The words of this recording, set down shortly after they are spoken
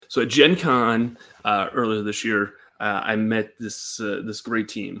So at Gen Con earlier this year, I met this great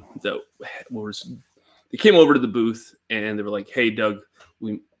team that they came over to the booth and they were like, "Hey, Doug,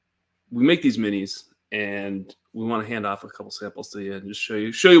 we make these minis and we want to hand off a couple samples to you and just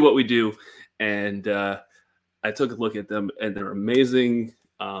show you what we do." And I took a look at them and they're amazing.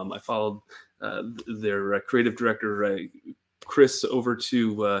 I followed their creative director, Chris, over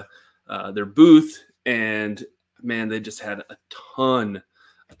to their booth, and man, they just had a ton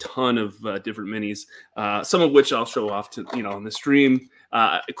of different minis, some of which I'll show off to on the stream.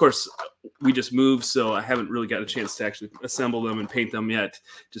 Of course, we just moved, so I haven't really got a chance to actually assemble them and paint them yet,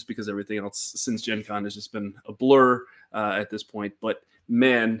 just because everything else since Gen Con has just been a blur at this point. But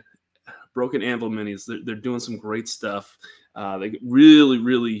man, Broken Anvil minis, they're doing some great stuff. They get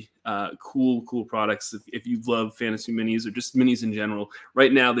really cool products. If you love fantasy minis or just minis in general,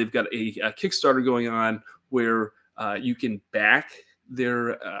 right now they've got a Kickstarter going on where you can back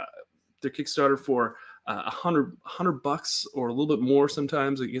their Kickstarter for $100 or a little bit more.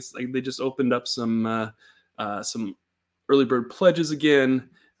 Sometimes I guess they just opened up some early bird pledges again,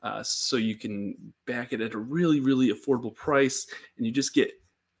 so you can back it at a really affordable price, and you just get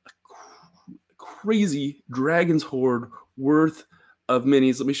crazy Dragon's Hoard worth of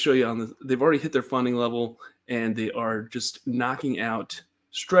minis. Let me show you on this. They've already hit their funding level and they are just knocking out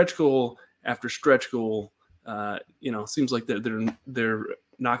stretch goal after stretch goal. Seems like they're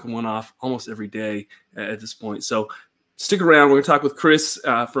knocking one off almost every day at this point. So stick around. We're gonna talk with Chris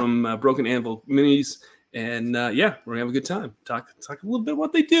from Broken Anvil Minis, and we're gonna have a good time. Talk a little bit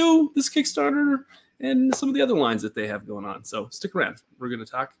what they do, this Kickstarter, and some of the other lines that they have going on. So stick around. We're gonna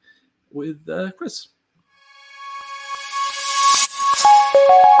talk with Chris.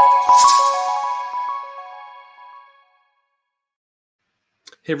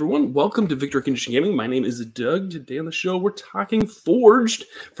 Hey everyone, welcome to Victory Condition Gaming. My name is Doug. Today on the show, we're talking Forged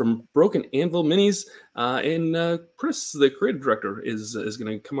from Broken Anvil Minis. And Chris, the creative director, is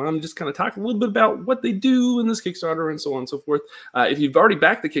going to come on and just kind of talk a little bit about what they do in this Kickstarter and so on and so forth. If you've already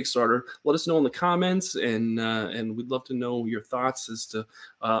backed the Kickstarter, let us know in the comments, and we'd love to know your thoughts as to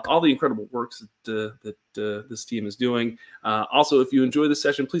all the incredible works that this team is doing. Also, if you enjoy this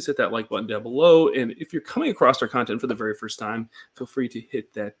session, please hit that like button down below. And if you're coming across our content for the very first time, feel free to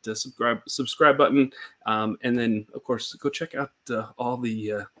hit that subscribe button. And then, of course, go check out all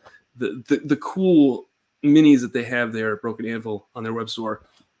the cool minis that they have there at Broken Anvil on their web store.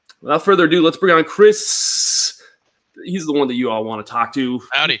 Without further ado, let's bring on Chris. He's the one that you all want to talk to.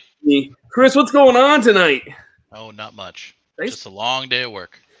 Howdy. Chris, what's going on tonight? Oh, not much. Thanks. Just a long day of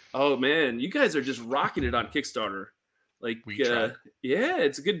work. Oh, man. You guys are just rocking it on Kickstarter. Like, yeah,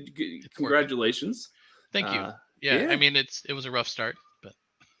 it's good. Congratulations. Thank you. Yeah, I mean, it was a rough start, but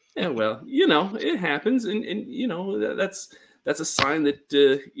yeah, well, it happens, and that's a sign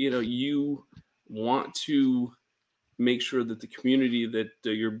that you want to make sure that the community that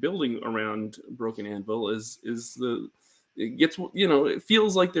you're building around Broken Anvil it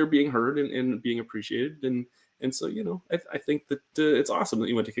feels like they're being heard and being appreciated, and so I think that it's awesome that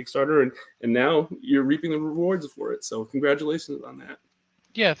you went to Kickstarter and now you're reaping the rewards for it. So congratulations on that.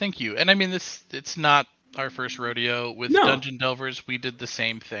 Yeah, thank you. And I mean, it's not our first rodeo with Dungeon Delvers. We did the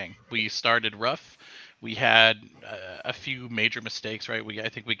same thing. We started rough. We had a few major mistakes, right? I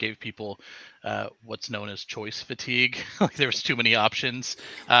think we gave people what's known as choice fatigue. Like there was too many options,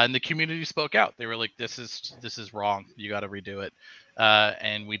 and the community spoke out. They were like, "This is wrong. You got to redo it,"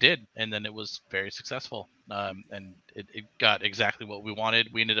 and we did. And then it was very successful, and it got exactly what we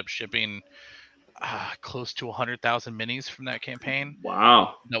wanted. We ended up shipping close to 100,000 minis from that campaign.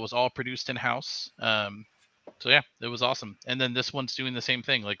 Wow, that was all produced in house. So yeah, it was awesome. And then this one's doing the same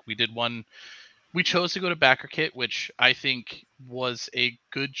thing. Like we did one. We chose to go to BackerKit, which I think was a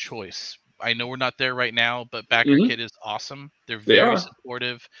good choice. I know we're not there right now, but BackerKit is awesome. They're very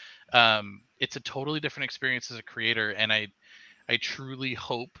supportive. It's a totally different experience as a creator, and I truly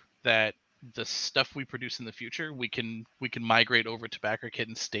hope that the stuff we produce in the future, we can migrate over to BackerKit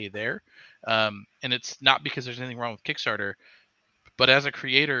and stay there. And it's not because there's anything wrong with Kickstarter, but as a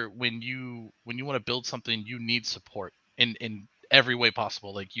creator, when you want to build something, you need support in every way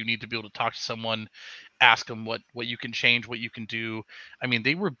possible. Like you need to be able to talk to someone, ask them what you can change, what you can do. I mean,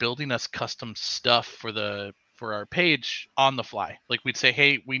 they were building us custom stuff for our page on the fly. Like we'd say,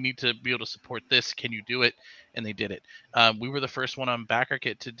 hey, we need to be able to support this. Can you do it? And they did it. We were the first one on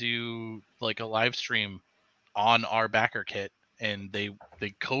BackerKit to do like a live stream on our BackerKit, and they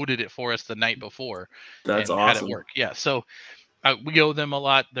coded it for us the night before. That's and awesome. Had it work. Yeah. So we owe them a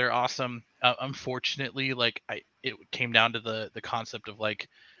lot. They're awesome. Unfortunately, it came down to the concept of like,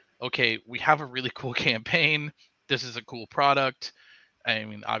 okay, we have a really cool campaign. This is a cool product. I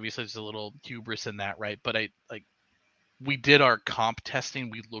mean, obviously there's a little hubris in that, right? But we did our comp testing.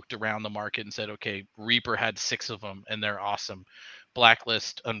 We looked around the market and said, okay, Reaper had 6 of them and they're awesome.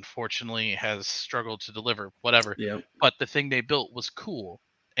 Blacklist, unfortunately, has struggled to deliver, whatever. Yeah. But the thing they built was cool.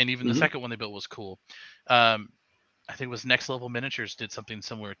 And even the second one they built was cool. I think it was Next Level Miniatures did something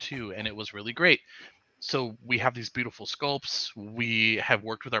similar too, and it was really great. So we have these beautiful sculpts. We have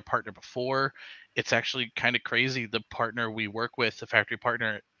worked with our partner before. It's actually kind of crazy. The partner we work with, the factory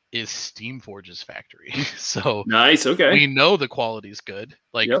partner, is Steamforge's factory. So Nice. Okay. we know the quality is good.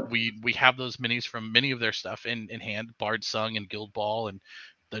 Like Yep. we have those minis from many of their stuff in hand. Bard Sung and Guild Ball and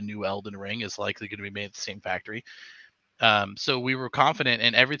the new Elden Ring is likely going to be made at the same factory. So we were confident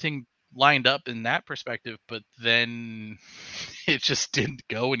and everything lined up in that perspective, but then it just didn't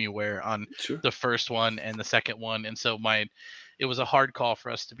go anywhere on Sure. the first one and the second one. And so it was a hard call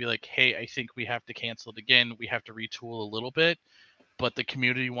for us to be like, hey, I think we have to cancel it again. We have to retool a little bit, but the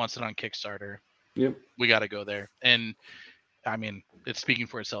community wants it on Kickstarter. Yep. We got to go there. And I mean, it's speaking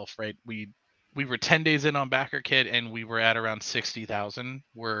for itself, right? We were 10 days in on BackerKit and we were at around 60,000.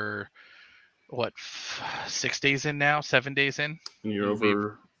 We're what, 6 days in now, 7 days in? And you're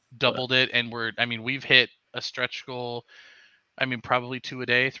over doubled it, and we've hit a stretch goal. I mean, probably 2 a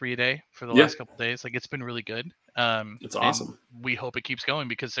day, 3 a day for the last couple of days. Like, it's been really good. It's awesome. We hope it keeps going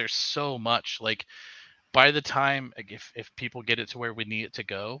because there's so much. Like, by the time, like, if people get it to where we need it to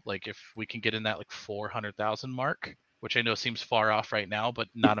go, like if we can get in that like 400,000 mark, which I know seems far off right now, but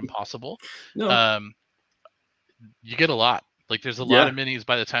not impossible. No. You get a lot. Like, there's a lot of minis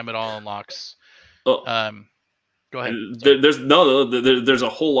by the time it all unlocks. Go ahead. There's a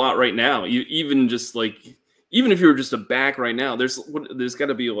whole lot right now. Even if you were just a back right now, there's got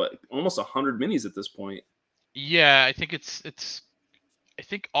to be like almost 100 minis at this point. Yeah, I think I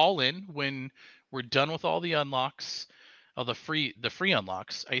think all in, when we're done with all the unlocks, the free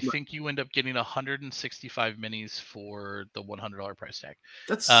unlocks, I think you end up getting 165 minis for the $100 price tag.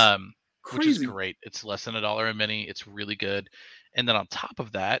 That's crazy. Which is great. It's less than $1 a mini. It's really good. And then on top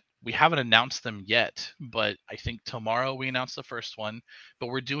of that, we haven't announced them yet, but I think tomorrow we announce the first one. But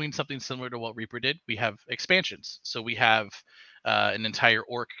we're doing something similar to what Reaper did. We have expansions. So we have an entire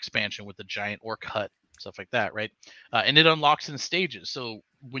orc expansion with a giant orc hut, stuff like that, right? And it unlocks in stages. So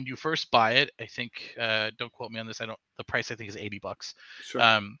when you first buy it, I think, don't quote me on this, the price I think is $80.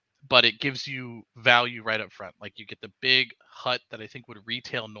 Sure. But it gives you value right up front. Like, you get the big hut that I think would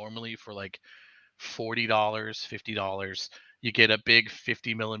retail normally for like $40, $50. You get a big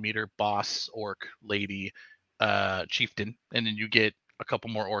 50 millimeter boss orc lady chieftain, and then you get a couple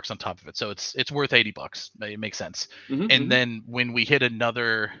more orcs on top of it. So it's worth $80. It makes sense. And then when we hit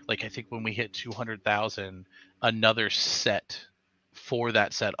another, like I think when we hit 200,000, another set for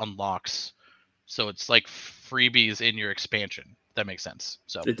that set unlocks. So it's like freebies in your expansion. That makes sense.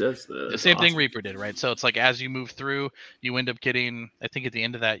 So it does. The same thing Reaper did, right? So it's like as you move through, you end up getting, I think at the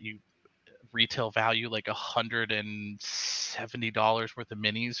end of that, you retail value like $170 worth of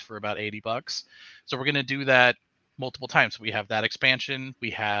minis for about $80. So we're gonna do that multiple times. We have that expansion.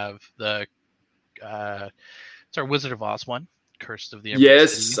 We have the it's our Wizard of Oz one, Curse of the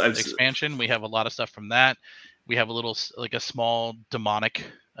Emerald expansion. We have a lot of stuff from that. We have a little, like a small demonic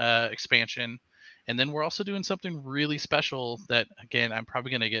expansion. And then we're also doing something really special that, again, I'm probably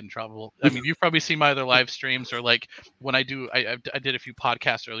going to get in trouble. I mean, you've probably seen my other live streams, or like when I did a few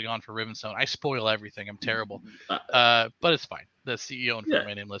podcasts early on for Rivenstone. I spoil everything. I'm terrible. But it's fine. The CEO in front of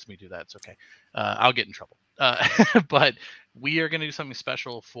my name lets me do that. It's okay. I'll get in trouble. But we are going to do something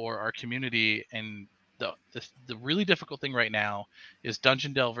special for our community. And the really difficult thing right now is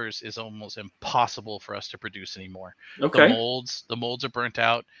Dungeon Delvers is almost impossible for us to produce anymore. Okay. The molds are burnt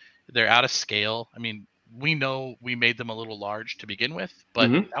out. They're out of scale. I mean, we know we made them a little large to begin with,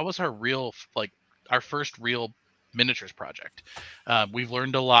 but that was our first real miniatures project. We've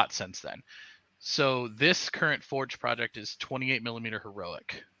learned a lot since then. So this current Forge project is 28 millimeter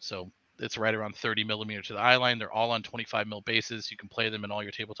heroic. So it's right around 30 millimeter to the eye line. They're all on 25 mil bases. You can play them in all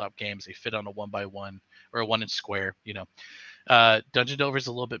your tabletop games. They fit on a 1x1 or a 1-inch square. Dungeon Delver is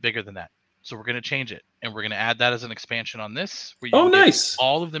a little bit bigger than that. So we're going to change it, and we're going to add that as an expansion on this. Where you nice!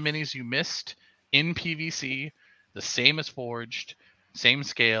 All of the minis you missed in PVC, the same as Forged, same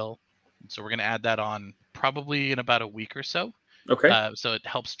scale. So we're going to add that on probably in about a week or so. Okay. So it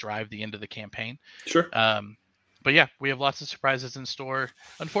helps drive the end of the campaign. Sure. But yeah, we have lots of surprises in store.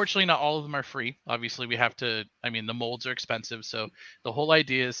 Unfortunately, not all of them are free. Obviously, we have to, the molds are expensive. So the whole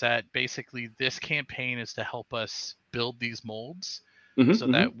idea is that basically this campaign is to help us build these molds so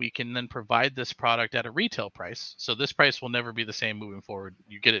that we can then provide this product at a retail price. So this price will never be the same moving forward.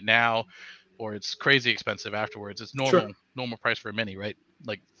 You get it now. or it's crazy expensive afterwards. It's Sure. normal price for a mini, right?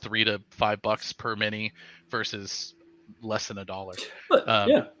 Like $3 to $5 per mini versus less than $1. But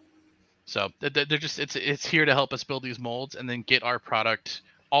yeah, So they're just it's here to help us build these molds and then get our product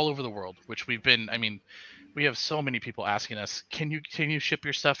all over the world, which we've been. I mean, we have so many people asking us, can you ship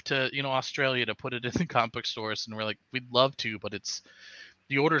your stuff to Australia to put it in the comic book stores? And we're like, we'd love to, but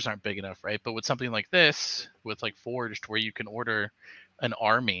the orders aren't big enough, right? But with something like this, with like Forged, where you can order an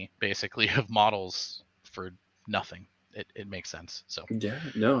army basically of models for nothing, it makes sense. So yeah,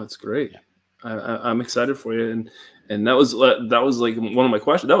 no, it's great. Yeah. I'm excited for you, and that was like one of my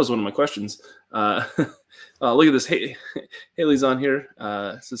questions. That was one of my questions. Look at this. Haley's on here.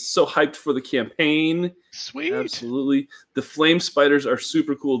 Says so hyped for the campaign. Sweet. Absolutely. The flame spiders are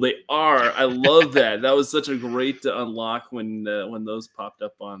super cool. They are. I love that. That was such a great unlock when those popped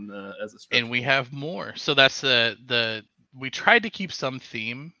up on as a stretch. And we have more. So that's we tried to keep some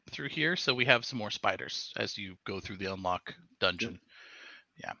theme through here, so we have some more spiders as you go through the unlock dungeon.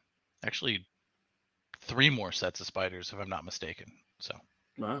 Yeah. Actually 3 more sets of spiders if I'm not mistaken. So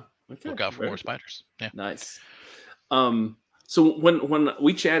wow. Okay. Look out for more spiders. Yeah. Nice. So when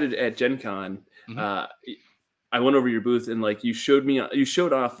we chatted at Gen Con, I went over your booth and like you showed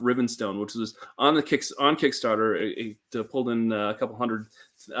off Rivenstone, which was on Kickstarter. It pulled in a couple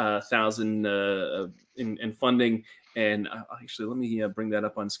 $100,000 in funding. And actually, let me bring that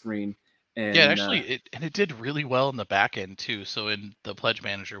up on screen. And yeah, actually, it did really well in the back end too. So in the pledge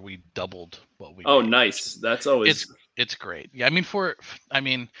manager, we doubled what we. Oh, made. Nice! That's always it's great. Yeah, I mean for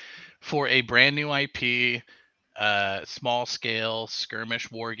a brand new IP, small scale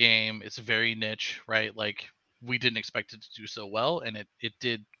skirmish war game, it's very niche, right? Like we didn't expect it to do so well, and it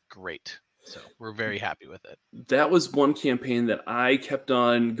did great. So we're very happy with it. That was one campaign that I kept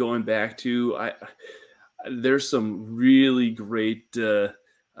on going back to. There's some really great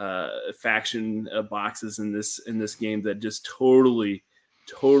faction boxes in this game that just totally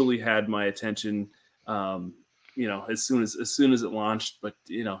had my attention. As soon as it launched, but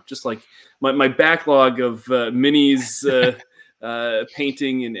just like my backlog of minis,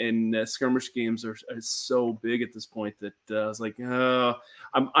 painting and skirmish games are so big at this point that I was like, I'm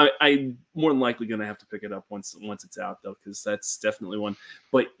more than likely going to have to pick it up once it's out though, because that's definitely one.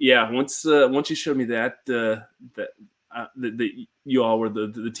 But yeah, once you showed me that you all were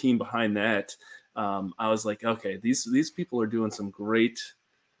the team behind that, I was like, okay, these people are doing some great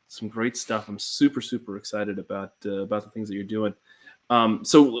stuff. I'm super excited about the things that you're doing.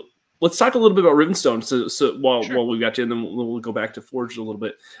 So let's talk a little bit about Rivenstone. So while we got you, and then we'll go back to Forged a little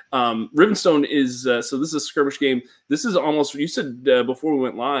bit. Rivenstone is so this is a skirmish game. This is almost, you said before we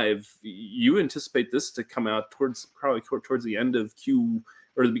went live, you anticipate this to come out probably towards the end of Q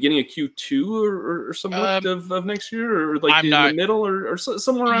or the beginning of Q2 or somewhat of next year, or like the middle or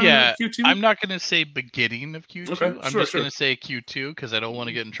somewhere around Q2. I'm not going to say beginning of Q2. Okay, I'm just going to say Q2 because I don't want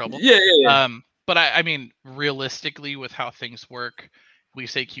to get in trouble. Yeah. But I mean, realistically, with how things work, we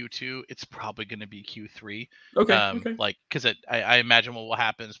say Q2, it's probably going to be Q3. Okay. Like, because I imagine what will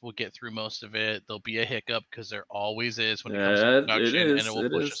happen is we'll get through most of it. There'll be a hiccup because there always is when it comes to production, and it will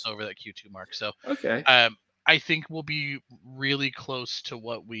push us over that Q2 mark. So, okay. I think we'll be really close to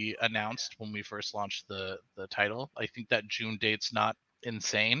what we announced when we first launched the title. I think that June date's not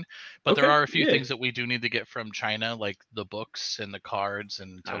insane, but there are a few things that we do need to get from China, like the books and the cards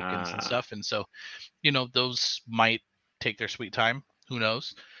and tokens and stuff. And so, those might take their sweet time. Who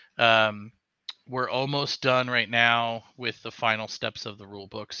knows? We're almost done right now with the final steps of the rule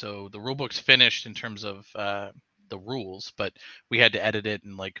book. So the rule book's finished in terms of the rules, but we had to edit it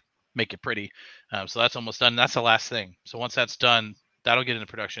and make it pretty. So that's almost done. That's the last thing. So once that's done, that'll get into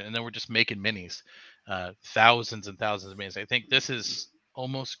production, and then we're just making minis, thousands and thousands of minis. I think this is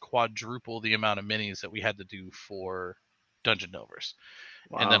almost quadruple the amount of minis that we had to do for Dungeon Delvers.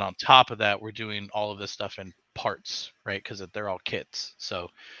 Wow. And then on top of that, we're doing all of this stuff in parts, right? Because they're all kits. So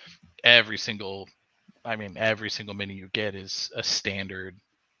every single mini you get is a standard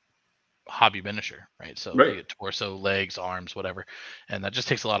hobby miniature, right? So you get torso, legs, arms, whatever, and that just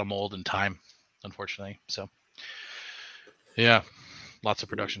takes a lot of mold and time, unfortunately. So yeah, lots of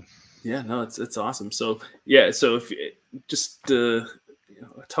production. Yeah, no, it's awesome. So yeah, so if just a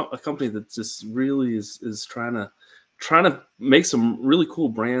company that just really is trying to make some really cool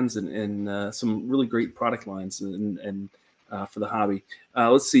brands and some really great product lines and for the hobby.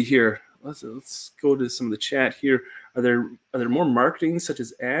 Let's see here. Let's go to some of the chat here. Are there more marketing such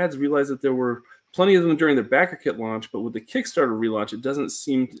as ads? Realize that there were plenty of them during the backer kit launch, but with the Kickstarter relaunch, it doesn't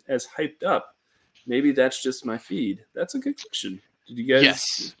seem as hyped up. Maybe that's just my feed. That's a good question. Did you guys?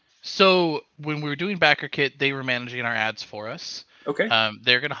 Yes. So when we were doing backer kit, they were managing our ads for us. Okay.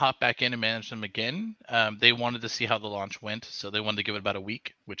 They're going to hop back in and manage them again. They wanted to see how the launch went, so they wanted to give it about a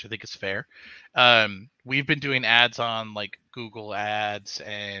week, which I think is fair. We've been doing ads on like Google Ads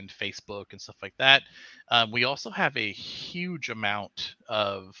and Facebook and stuff like that. We also have a huge amount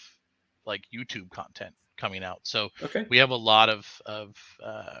of like YouTube content coming out, so Okay. we have a lot of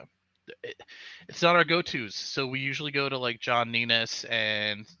it's not our go-tos. So we usually go to like John Ninus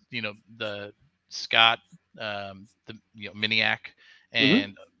and the Scott, the Miniac,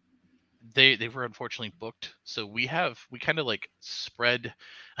 and they were unfortunately booked. So we kind of like spread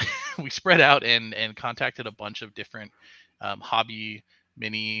we spread out and contacted a bunch of different hobby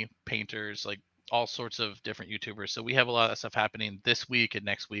mini painters, like all sorts of different YouTubers. So we have a lot of stuff happening this week and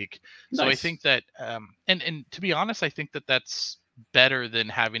next week. So I Nice. think that and to be honest, I think that that's better than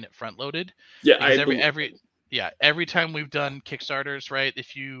having it front loaded, Yeah, because every time we've done Kickstarters, right,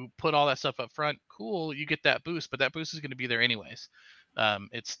 if you put all that stuff up front, cool, you get that boost, but that boost is going to be there anyways.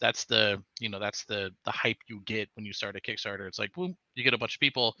 That's the hype you get when you start a Kickstarter. It's like, boom, you get a bunch of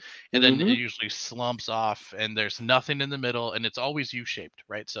people, and then it usually slumps off, and there's nothing in the middle, and it's always U-shaped,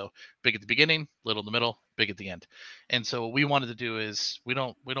 right? So big at the beginning, little in the middle, big at the end. And so what we wanted to do is we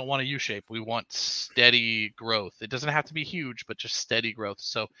don't want a U-shape. We want steady growth. It doesn't have to be huge, but just steady growth.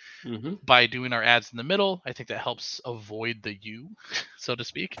 So by doing our ads in the middle, I think that helps avoid the U, so to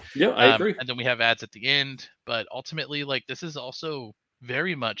speak. Yeah, I agree. And then we have ads at the end, but ultimately, like, this is also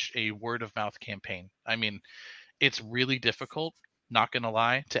very much a word of mouth campaign. I mean, it's really difficult, not gonna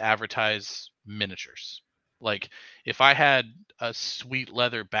lie, to advertise miniatures. Like, if I had a sweet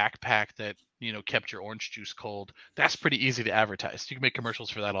leather backpack that kept your orange juice cold, that's pretty easy to advertise. You can make commercials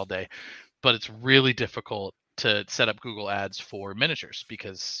for that all day, but it's really difficult to set up Google ads for miniatures,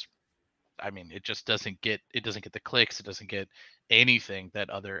 because I mean, it just doesn't get the clicks, it doesn't get anything that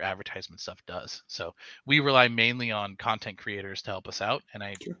other advertisement stuff does. So we rely mainly on content creators to help us out, and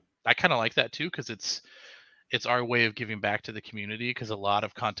I kind of like that too, because it's our way of giving back to the community, because a lot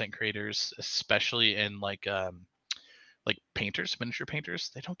of content creators, especially in like painters, miniature painters,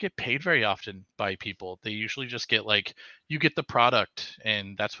 they don't get paid very often by people. They usually just get like, you get the product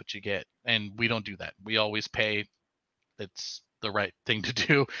and that's what you get, and we don't do that. We always pay. It's the right thing to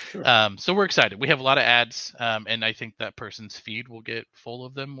do. Sure. So we're excited. We have a lot of ads, and I think that person's feed will get full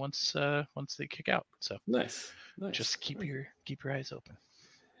of them once they kick out. So Nice. just keep your eyes open.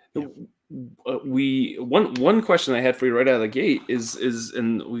 One question I had for you right out of the gate is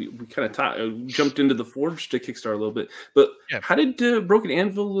and we kind of jumped into the Forge to Kickstarter a little bit, but how did Broken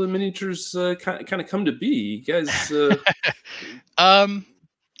Anvil miniatures kind of come to be? You guys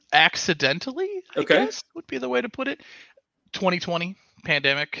accidentally, I guess would be the way to put it. 2020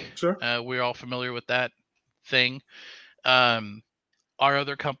 pandemic. Sure. We're all familiar with that thing. Our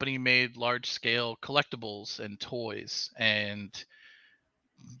other company made large scale collectibles and toys, and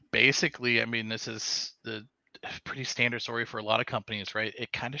basically, I mean, this is the pretty standard story for a lot of companies, right?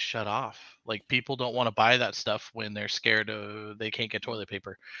 It kind of shut off. Like, people don't want to buy that stuff when they're scared they can't get toilet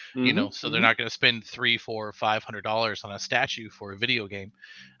paper, so they're not going to spend $300, $400, $500 on a statue for a video game.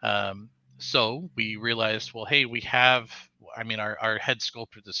 So we realized, well, hey, our head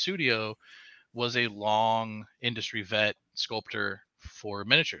sculptor at the studio was a long industry vet sculptor for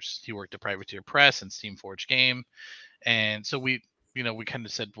miniatures. He worked at Privateer Press and Steamforged Game. And so we kind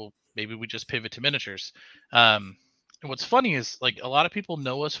of said, well, maybe we just pivot to miniatures. And what's funny is, like, a lot of people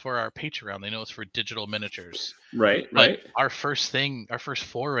know us for our Patreon. They know us for digital miniatures. Right. But our first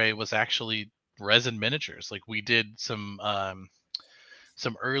foray was actually resin miniatures. Like, we did some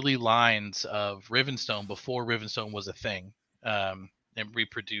early lines of Rivenstone before Rivenstone was a thing, and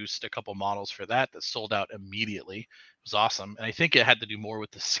reproduced a couple models for that sold out immediately. It was awesome, and I think it had to do more with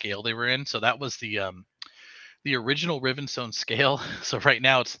the scale they were in. So that was the original Rivenstone scale. So right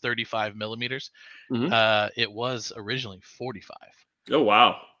now it's 35 millimeters. It was originally 45. Oh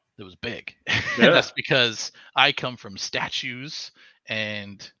wow! It was big. And that's because I come from statues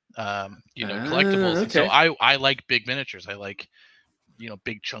and collectibles. And so I like big miniatures. I like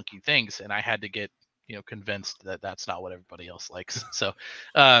big chunky things, and I had to get convinced that that's not what everybody else likes. So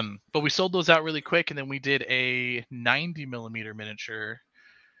but we sold those out really quick, and then we did a 90 millimeter miniature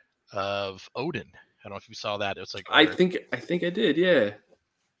of Odin. I don't know if you saw that. It was like I think I did.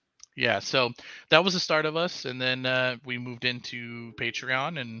 Yeah, so that was the start of us, and then we moved into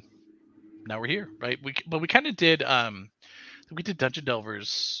Patreon, and now we're here, right? But we kind of did we did Dungeon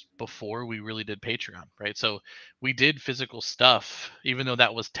Delvers before we really did Patreon, right? So we did physical stuff, even though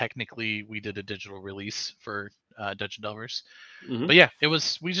that was technically, we did a digital release for Dungeon Delvers. But yeah,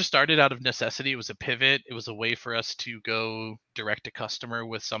 we just started out of necessity. It was a pivot. It was a way for us to go direct to customer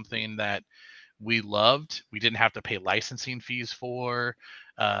with something that we loved. We didn't have to pay licensing fees for.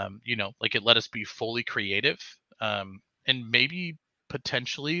 Like it let us be fully creative, and maybe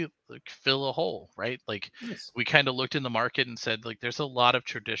potentially like fill a hole, right? Like Nice. we kind of looked in the market and said like there's a lot of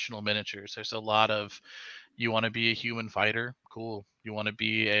traditional miniatures. There's a lot of, you want to be a human fighter, cool. You want to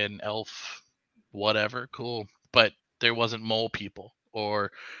be an elf, whatever, cool. But there wasn't mole people, or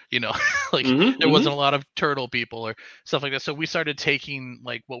like there wasn't a lot of turtle people or stuff like that. So we started taking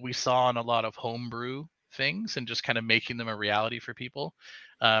like what we saw in a lot of homebrew things and just kind of making them a reality for people.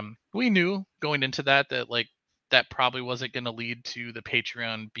 We knew going into that like that probably wasn't going to lead to the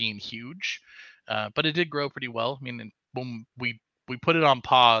Patreon being huge, but it did grow pretty well. I mean, and boom, we put it on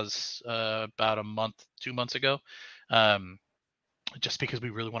pause about a month, 2 months ago, just because we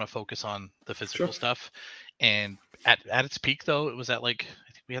really want to focus on the physical stuff. And at its peak, though, it was at like,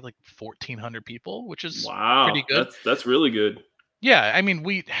 I think we had like 1,400 people, which is pretty good. That's really good. Yeah, I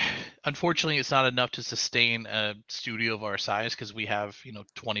mean, unfortunately, it's not enough to sustain a studio of our size because we have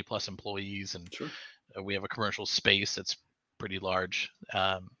 20 plus employees, and we have a commercial space that's pretty large.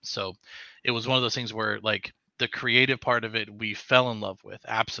 So it was one of those things where like the creative part of it we fell in love with,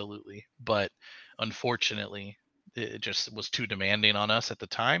 absolutely, but unfortunately it just was too demanding on us at the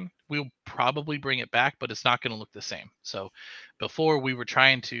time. We'll probably bring it back, but it's not going to look the same. So before we were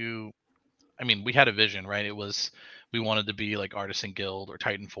trying to, I mean, we had a vision, right? It was, we wanted to be like Artisan Guild or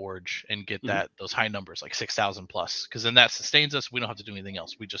Titan Forge and get those high numbers, like 6,000 plus, because then that sustains us. We don't have to do anything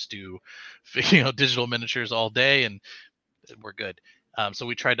else. We just do, digital miniatures all day, and we're good. So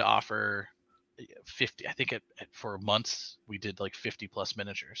we tried to offer 50. I think for months we did like 50 plus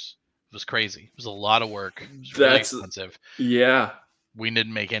miniatures. It was crazy. It was a lot of work. It was really expensive. Yeah. We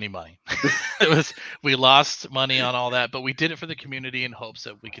didn't make any money. We lost money on all that, but we did it for the community in hopes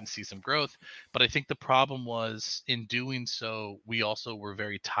that we can see some growth. But I think the problem was in doing so, we also were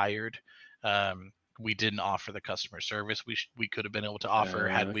very tired. We didn't offer the customer service we could have been able to offer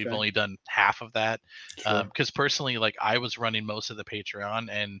had we've only done half of that. Because personally, like I was running most of the Patreon,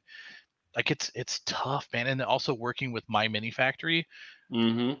 and like it's tough, man. And also working with My Mini Factory.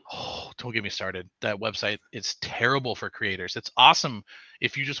 Oh, don't get me started. That website is terrible for creators. It's awesome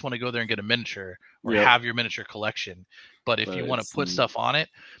if you just want to go there and get a miniature or have your miniature collection. But if you want to put stuff on it,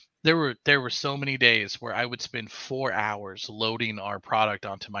 there were so many days where I would spend 4 hours loading our product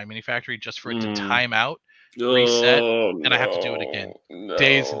onto My Mini Factory just for it to time out, reset, and I have to do it again.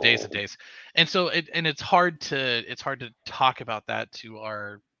 Days and days and days. And so it's hard to talk about that to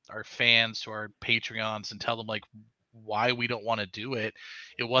our fans, to our Patreons, and tell them like why we don't want to do it.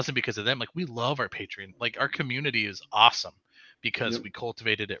 It wasn't because of them. Like we love our Patreon. Like our community is awesome because we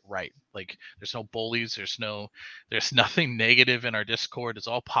cultivated it right. Like there's no bullies, there's nothing negative in our Discord. It's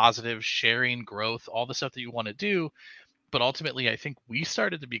all positive, sharing, growth, all the stuff that you want to do. But ultimately I think we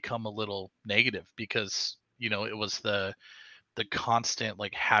started to become a little negative because it was the constant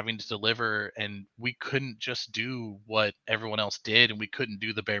like having to deliver, and we couldn't just do what everyone else did, and we couldn't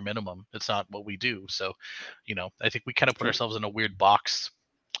do the bare minimum. It's not what we do. So I think we kind of put ourselves in a weird box.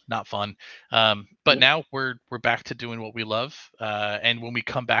 Not fun. But now we're back to doing what we love, and when we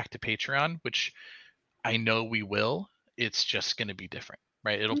come back to Patreon, which I know we will, it's just going to be different,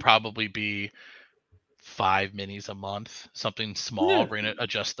 right? It'll probably be 5 minis a month, something small. We're going to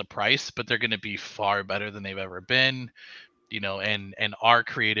adjust the price, but they're going to be far better than they've ever been. And our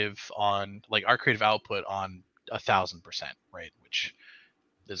creative output on 1,000%, right? Which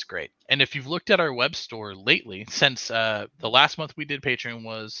is great. And if you've looked at our web store lately, since the last month we did Patreon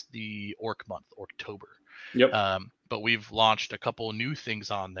was the Orc month, October. But we've launched a couple new things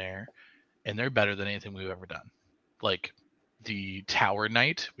on there, and they're better than anything we've ever done. Like the Tower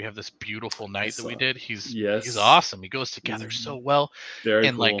Knight, we have this beautiful knight that we did. He's awesome. He goes together so well. Very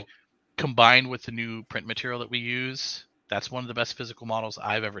cool. Like combined with the new print material that we use, that's one of the best physical models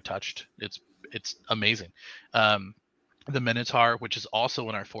I've ever touched. It's amazing. The Minotaur, which is also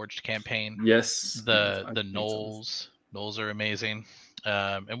in our Forged campaign. Yes. The Gnolls. Gnolls are amazing.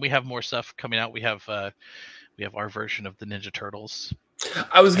 And we have more stuff coming out. We have our version of the Ninja Turtles.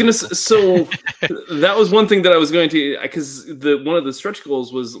 I was gonna so that was one thing that I was going to, because one of the stretch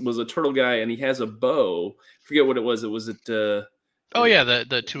goals was a turtle guy, and he has a bow. I forget what it was. The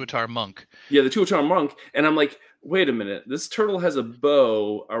Tuatara monk. Yeah, the Tuatara monk. And I'm like, wait a minute, this turtle has a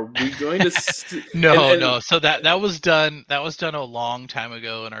bow. Are we going to No. So that was done a long time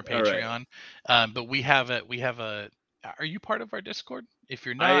ago in our Patreon. Right. But we have a are you part of our Discord? If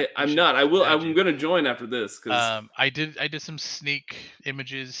you're not, I'm not. I'm going to join after this because I did some sneak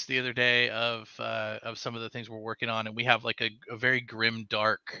images the other day of some of the things we're working on, and we have like a very grim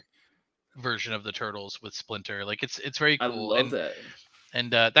dark version of the turtles with Splinter. Like it's very cool. I love that.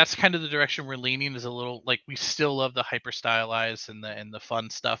 And that's kind of the direction we're leaning. Is a little like we still love the hyper stylized and the fun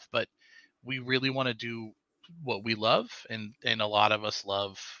stuff, but we really want to do what we love, and a lot of us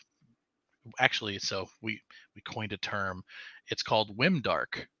love actually. So we coined a term. It's called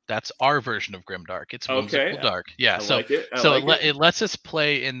Whimdark. That's our version of Grimdark. It's whimsical Okay, dark. Yeah. I So like it. it lets us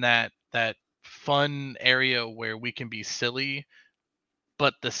play in that fun area where we can be silly,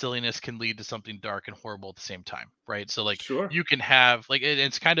 but the silliness can lead to something dark and horrible at the same time, right? So like Sure. you can have like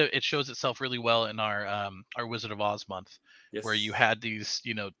it's kind of it shows itself really well in our Wizard of Oz month, Yes. where you had these,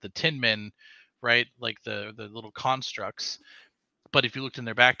 the Tin Men, right? Like the little constructs. But if you looked in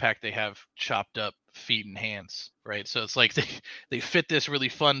their backpack, they have chopped up feet and hands, right? So it's like they fit this really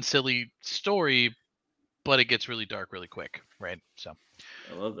fun, silly story, but it gets really dark really quick, right? So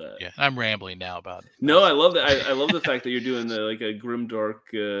I love that. yeah, I'm rambling now about. No, I love that. I love the fact that you're doing like a grimdark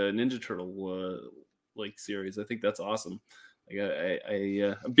Ninja Turtle like series. I think that's awesome. Like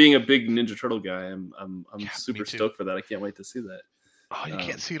I being a big Ninja Turtle guy, I'm super stoked for that. I can't wait to see that. Oh, you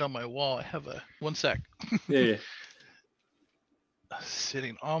can't see it on my wall. I have one sec. Yeah.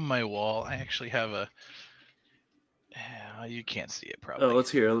 Sitting on my wall, I actually have you can't see it probably. Oh,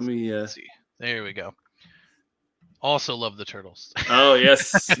 let's hear. Let me see. There we go. Also love the turtles. Oh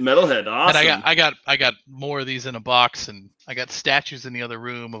yes, Metalhead, awesome. And I got more of these in a box, and I got statues in the other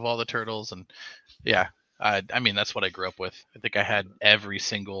room of all the turtles, and yeah, I mean that's what I grew up with. I think I had every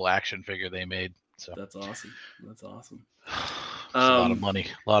single action figure they made. So that's awesome. That's awesome. A lot of money.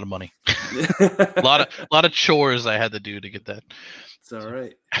 A lot of money. a lot of chores I had to do to get that. It's all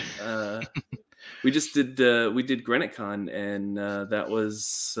right. We just did GraniteCon, and that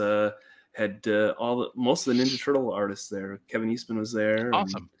was had most of the Ninja Turtle artists there. Kevin Eastman was there.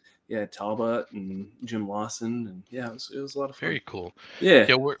 Awesome. And, yeah, Talbot and Jim Lawson, and yeah, it was a lot of fun. Very cool. Yeah.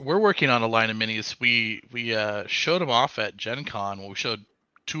 Yeah, we're working on a line of minis. We showed them off at Gen Con. Well, we showed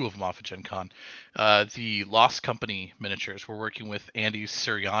 2 of them off at Gen Con. The Lost Company miniatures. We're working with Andy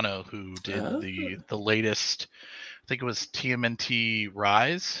Suriano, who did the latest. I think it was TMNT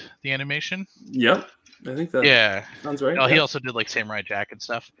Rise, the animation. Yep, I think that sounds right. He also did like Samurai Jack and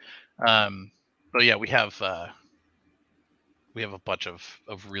stuff. But yeah, we have a bunch of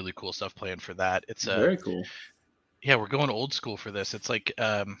really cool stuff planned for that. It's very cool. Yeah, we're going old school for this. It's like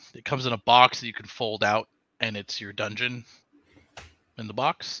it comes in a box that you can fold out, and it's your dungeon in the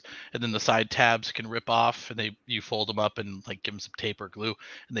box, and then the side tabs can rip off, and you fold them up and like give them some tape or glue,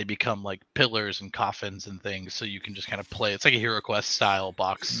 and they become like pillars and coffins and things, so you can just kind of play. It's like a Hero Quest style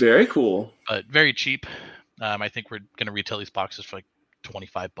box. Very cool, but very cheap. I think we're gonna retail these boxes for like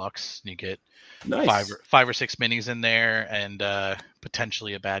 $25, and you get five or 6 minis in there, and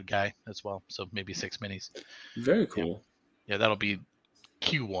potentially a bad guy as well, so maybe 6 minis. Very cool. Yeah, that'll be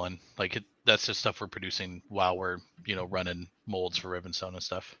Q1. Like that's just stuff we're producing while we're running molds for Ribbonstone and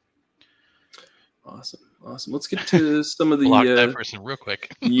stuff. Awesome. Let's get to some of the block that person real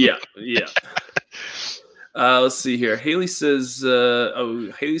quick. Yeah. Let's see here. Haley says,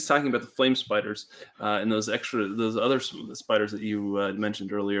 Haley's talking about the flame spiders and those other spiders that you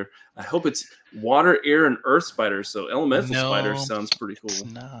mentioned earlier. I hope it's water, air, and earth spiders. So elemental spiders sounds pretty cool. It's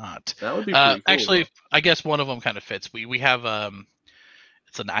not. That would be pretty cool. Actually, I guess one of them kind of fits. We have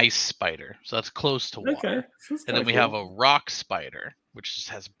it's an ice spider, so that's close to water. Okay. And then we have a rock spider, which just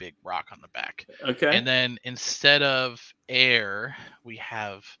has a big rock on the back. Okay. And then instead of air, we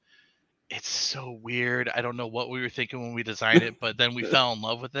have. It's so weird. I don't know what we were thinking when we designed it, but then we fell in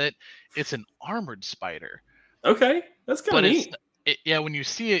love with it. It's an armored spider. Okay, that's kind of neat. Yeah, when you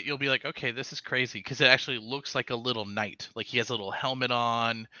see it, you'll be like, okay, this is crazy, because it actually looks like a little knight. Like he has a little helmet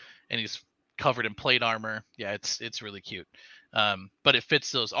on, and he's covered in plate armor. Yeah, it's really cute. But it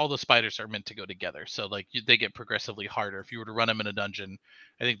fits all those spiders are meant to go together. So like they get progressively harder. If you were to run them in a dungeon,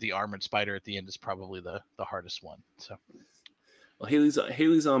 I think the armored spider at the end is probably the hardest one. So. Well,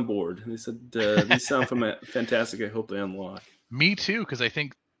 Haley's on board. They said these sound fantastic. I hope they unlock. Me too, because I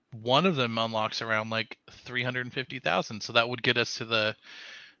think one of them unlocks around like 350,000. So that would get us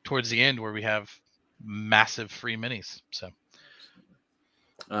towards the end where we have massive free minis. So.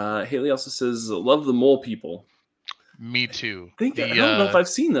 Haley also says, "Love the mole people." Me too. I don't know if I've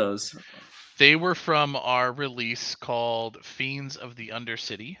seen those. They were from our release called Fiends of the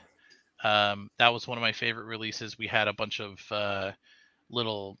Undercity. That was one of my favorite releases. We had a bunch of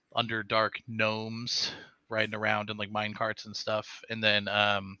little Underdark gnomes riding around in like mine carts and stuff. And then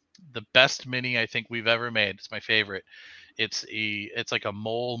the best mini I think we've ever made, it's my favorite. It's like a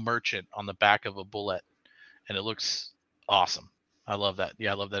mole merchant on the back of a bullet, and it looks awesome. I love that.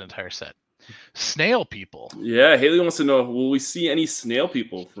 Yeah, I love that entire set. Snail people. Yeah, Haley wants to know, will we see any snail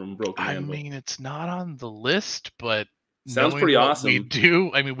people from Broken Handle? I mean, it's not on the list, but Sounds knowing pretty what awesome. we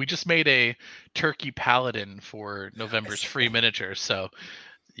do, I mean, we just made a turkey paladin for November's free miniatures. So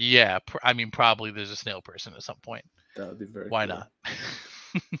yeah, I mean, probably there's a snail person at some point. That would be very Why cool. not?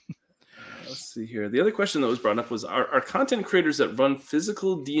 Let's see here. The other question that was brought up was: Are content creators that run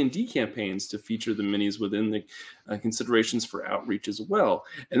physical D&D campaigns to feature the minis within the considerations for outreach as well?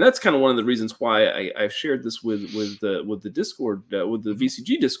 And that's kind of one of the reasons why I shared this with the Discord, with the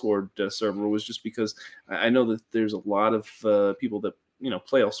VCG Discord server, was just because I know that there's a lot of people that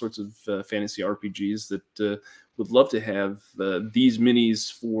play all sorts of fantasy RPGs that would love to have these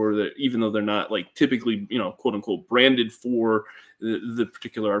minis even though they're not like typically quote unquote branded for the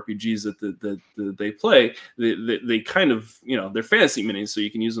particular RPGs that they play. They kind of they're fantasy minis, so you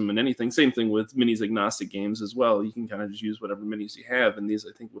can use them in anything. Same thing with minis agnostic games as well. You can kind of just use whatever minis you have, and these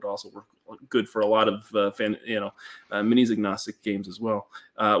I think would also work good for a lot of minis agnostic games as well.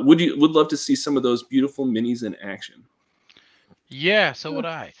 Would love to see some of those beautiful minis in action. Yeah, so would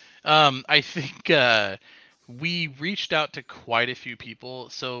I. I think we reached out to quite a few people.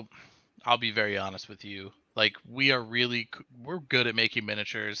 So I'll be very honest with you. Like, we're good at making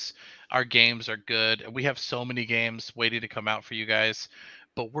miniatures. Our games are good. We have so many games waiting to come out for you guys,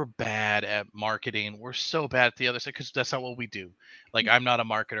 but we're bad at marketing. We're so bad at the other side because that's not what we do. Like, I'm not a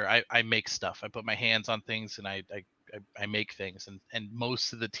marketer. I make stuff. I put my hands on things and I make things, and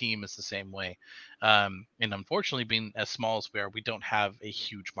most of the team is the same way. And unfortunately, being as small as we are, we don't have a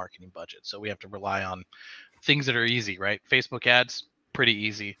huge marketing budget. So we have to rely on things that are easy, right? Facebook ads, pretty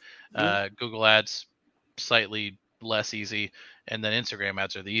easy. Google ads, slightly less easy. And then Instagram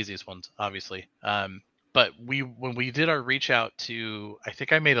ads are the easiest ones, obviously. But when we did our reach out to, I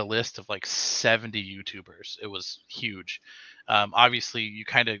think I made a list of like 70 YouTubers. It was huge. Obviously, you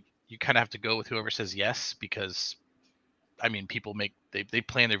kind of have to go with whoever says yes, because I mean, people they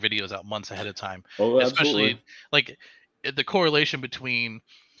plan their videos out months ahead of time. Oh, Especially absolutely. like the correlation between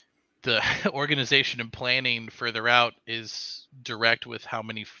the organization and planning further out is direct with how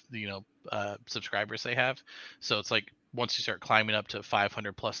many subscribers they have. So it's like once you start climbing up to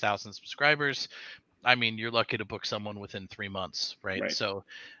 500 plus thousand subscribers, I mean, you're lucky to book someone within 3 months, right? So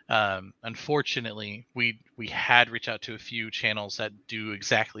unfortunately, we had reached out to a few channels that do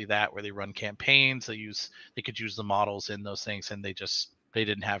exactly that, where they run campaigns. They could use the models in those things, and they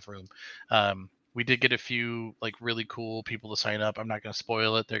didn't have room. We did get a few like really cool people to sign up. I'm not going to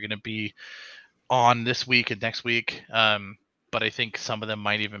spoil it. They're going to be on this week and next week. But I think some of them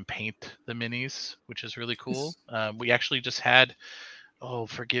might even paint the minis, which is really cool. We actually just had, oh,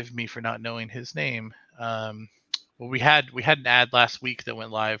 forgive me for not knowing his name. Well, we had an ad last week that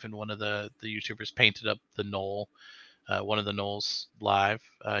went live, and one of the YouTubers painted up the knoll, one of the knolls live.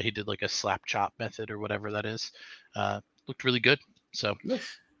 He did like a slap chop method or whatever that is. Looked really good. So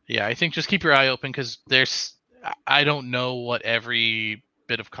yeah, I think just keep your eye open, because I don't know what every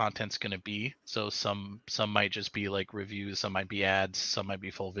bit of content's going to be. So some might just be like reviews, some might be ads, some might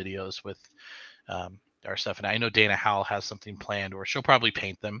be full videos with our stuff. And I know Dana Howell has something planned, or she'll probably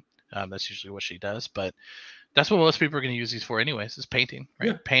paint them. That's usually what she does, but that's what most people are going to use these for anyways, is painting, right?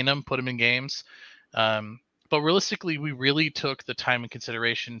 Yeah. Paint them, put them in games. But realistically, we really took the time and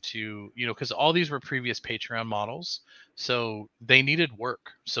consideration to, because all these were previous Patreon models, so they needed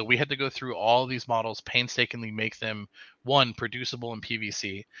work. So we had to go through all these models, painstakingly make them, one, producible in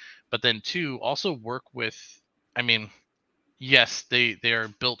PVC, but then two, also work with, I mean, yes, they are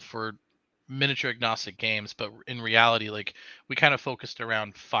built for miniature agnostic games, but in reality, like, we kind of focused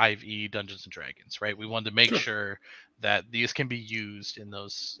around 5e Dungeons and Dragons, right? We wanted to make sure that these can be used in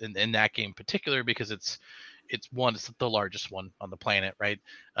those in that game in particular, because it's the largest one on the planet, right?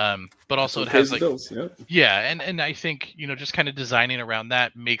 But also it has like and I think just kind of designing around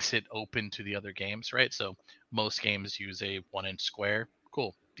that makes it open to the other games, right? So most games use a 1-inch square.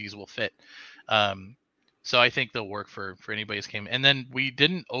 Cool, these will fit. So I think they'll work for anybody's game. And then we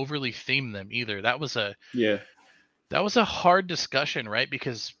didn't overly theme them either. That was a hard discussion, right?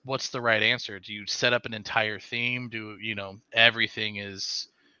 Because what's the right answer? Do you set up an entire theme? Do everything is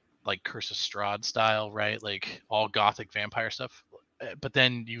like Curse of Strahd style, right? Like all gothic vampire stuff. But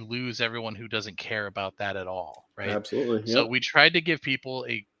then you lose everyone who doesn't care about that at all, right? Absolutely. Yep. So we tried to give people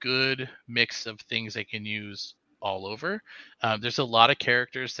a good mix of things they can use all over. There's a lot of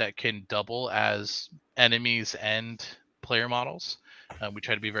characters that can double as enemies and player models. We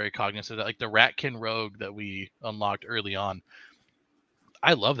try to be very cognizant of that. Like the Ratkin Rogue that we unlocked early on,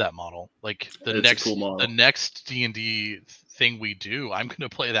 I love that model. Like the next D&D thing we do, I'm going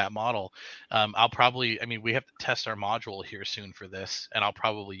to play that model. We have to test our module here soon for this, and I'll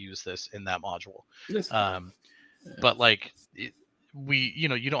probably use this in that module. But like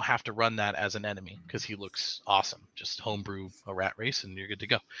you don't have to run that as an enemy because he looks awesome. Just homebrew a rat race and you're good to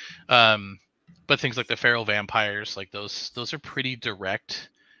go. But things like the feral vampires, like those are pretty direct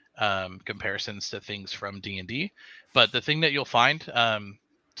comparisons to things from D&D. But the thing that you'll find,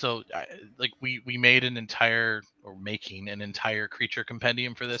 we made making an entire creature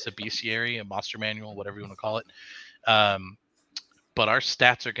compendium for this, a bestiary, a monster manual, whatever you want to call it. But our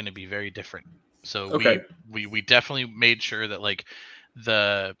stats are going to be very different. So we definitely made sure that like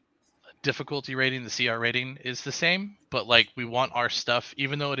the difficulty rating, the CR rating is the same, but like we want our stuff,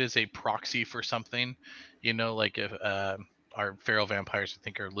 even though it is a proxy for something, like if our feral vampires, I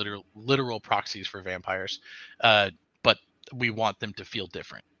think, are literal proxies for vampires, but we want them to feel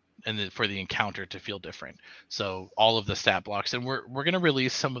different and for the encounter to feel different. So all of the stat blocks, and we're going to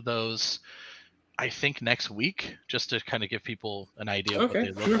release some of those, I think, next week, just to kind of give people an idea of what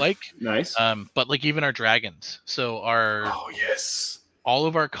they look like. Nice. But like even our dragons, so all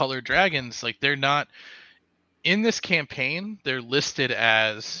of our colored dragons, like they're not in this campaign, they're listed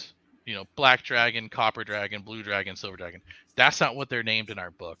as, black dragon, copper dragon, blue dragon, silver dragon. That's not what they're named in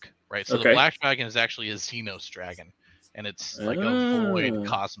our book, right? So the black dragon is actually a Xenos dragon, and it's like a void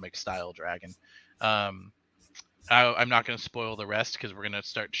cosmic style dragon. I'm not going to spoil the rest because we're going to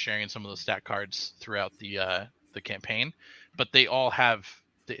start sharing some of those stat cards throughout the campaign, but they all have,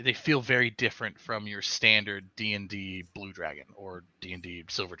 they feel very different from your standard D&D blue dragon or D&D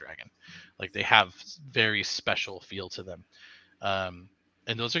silver dragon. Like they have very special feel to them.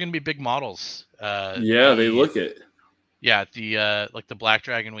 And those are going to be big models. They look it. Yeah, the black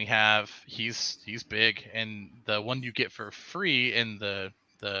dragon we have, he's big, and the one you get for free in the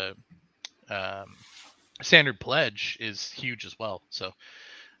standard pledge is huge as well. So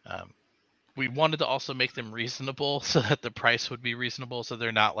we wanted to also make them reasonable so that the price would be reasonable, so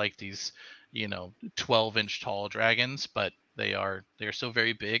they're not like these 12-inch tall dragons, but they're so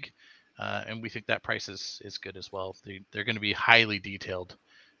very big, and we think that price is good as well. They're going to be highly detailed.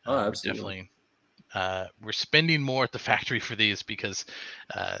 Absolutely. Definitely we're spending more at the factory for these because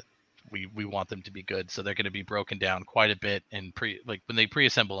we want them to be good, so they're going to be broken down quite a bit, and when they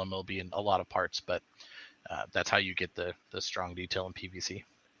pre-assemble them, it'll be in a lot of parts, but that's how you get the strong detail in PVC.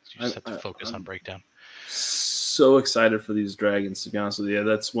 You just have to focus on breakdown. So excited for these dragons, to be honest with you.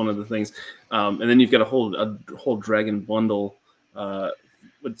 That's one of the things. And then you've got a whole dragon bundle.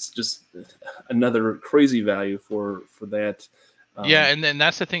 It's just another crazy value for that. And then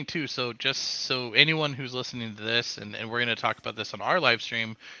that's the thing too. So just so anyone who's listening to this, and we're going to talk about this on our live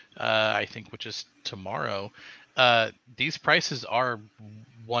stream, I think, which is tomorrow. These prices are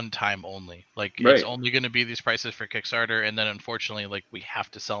one time only. Like it's only going to be these prices for Kickstarter, and then unfortunately, like we have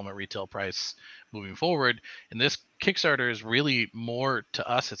to sell them at retail price moving forward. And this Kickstarter is really more, to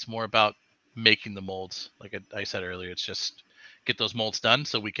us, it's more about making the molds. Like I said earlier, it's just get those molds done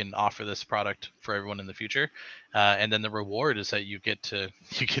so we can offer this product for everyone in the future. And then the reward is that you get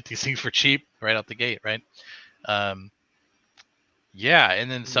these things for cheap right out the gate, right? And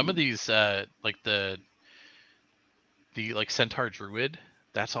then some of these like the like Centaur Druid,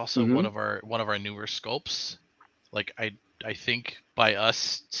 that's also one of our newer sculpts. Like I think by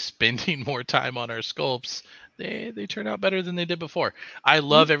us spending more time on our sculpts, they turn out better than they did before. I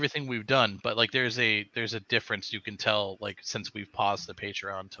love everything we've done, but like there's a difference you can tell, like since we've paused the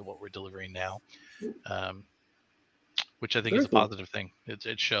Patreon to what we're delivering now, which I think is a positive thing.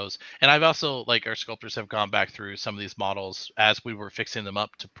 It shows. And I've also, like, our sculptors have gone back through some of these models as we were fixing them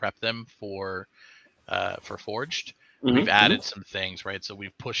up to prep them for Forged. We've added some things, right? So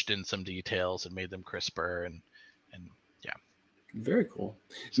we've pushed in some details and made them crisper, and yeah. Very cool.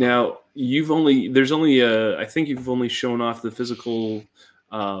 So, now I think you've only shown off the physical,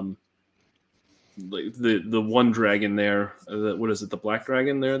 the one dragon there. What is it? The black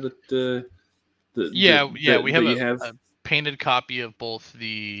dragon there. We have a painted copy of both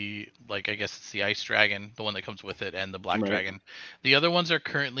the, like, I guess it's the ice dragon, the one that comes with it, and the black dragon. The other ones are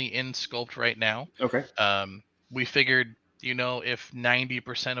currently in sculpt right now. Okay. We figured, if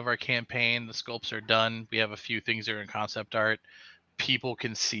 90% of our campaign, the sculpts are done, we have a few things that are in concept art, people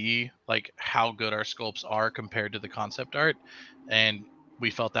can see like how good our sculpts are compared to the concept art, and we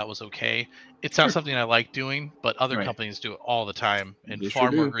felt that was okay. It's not something I like doing, but other companies do it all the time, and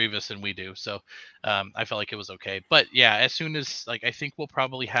far more grievous than we do. So I felt like it was okay. But yeah, as soon as, like, I think we'll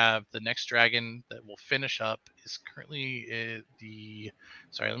probably have the next dragon that we'll finish up is currently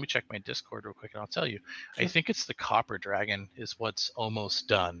sorry, let me check my Discord real quick and I'll tell you. I think it's the copper dragon is what's almost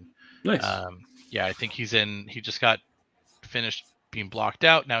done. Nice. I think he just got finished being blocked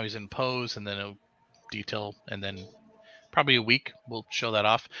out. Now he's in pose, and then a detail, and then probably a week. We'll show that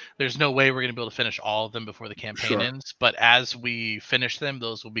off. There's no way we're going to be able to finish all of them before the campaign ends, but as we finish them,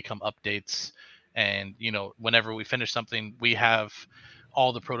 those will become updates. And whenever we finish something, we have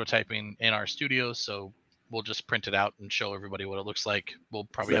all the prototyping in our studio, so we'll just print it out and show everybody what it looks like. We'll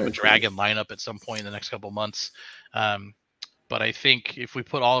probably have a dragon lineup at some point in the next couple months. But I think if we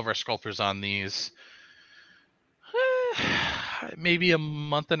put all of our sculptors on these, maybe a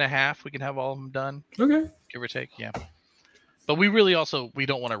month and a half, we can have all of them done. Okay. Give or take, yeah. But we really we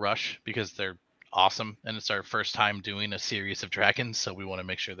don't want to rush because they're awesome, and it's our first time doing a series of dragons, so we want to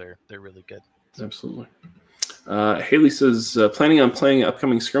make sure they're really good. Absolutely. Haley says, planning on playing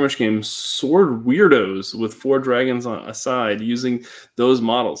upcoming skirmish game Sword Weirdos with 4 dragons on a side using those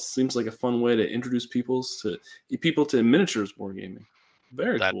models. Seems like a fun way to introduce people to miniatures wargaming.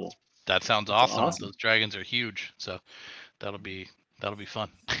 Very cool. That sounds awesome. Those dragons are huge, so that'll be fun.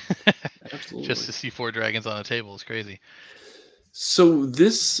 Absolutely. Just to see 4 dragons on a table is crazy. So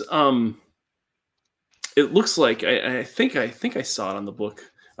this, it looks like I think I saw it on the book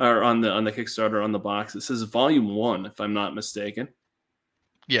or on the Kickstarter on the box. It says Volume 1, if I'm not mistaken.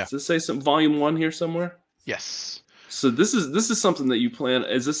 Yeah. Does it say some Volume 1 here somewhere? Yes. So this is something that you plan.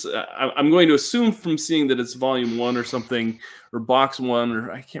 Is this? I'm going to assume from seeing that it's Volume 1 or something, or Box 1,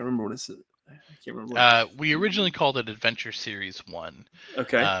 or I can't remember what it is. I can't remember. We originally called it Adventure Series 1.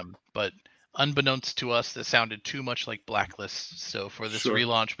 Okay. But unbeknownst to us, that sounded too much like Blacklist. So for this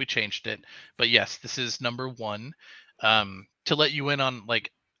relaunch, we changed it. But yes, this is number 1. To let you in on like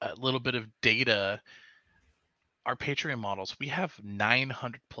a little bit of data, our Patreon models, we have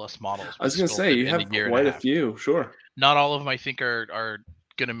 900 plus models. I was going to say, you have quite a few. Sure. Not all of them, I think, are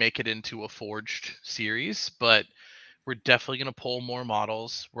going to make it into a forged series, but we're definitely going to pull more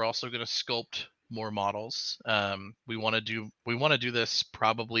models. We're also going to sculpt more models. We want to do this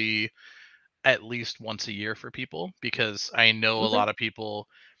probably at least once a year for people, because I know a lot of people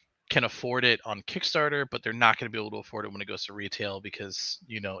can afford it on Kickstarter, but they're not going to be able to afford it when it goes to retail, because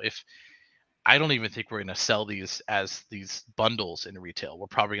if I don't even think we're going to sell these as these bundles in retail. We're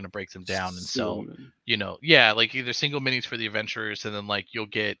probably going to break them down and sell, like either single minis for the adventurers, and then like you'll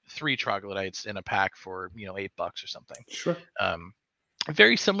get 3 troglodytes in a pack for $8 or something. Sure.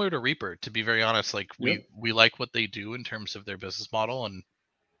 Very similar to Reaper, to be very honest. Like we like what they do in terms of their business model, and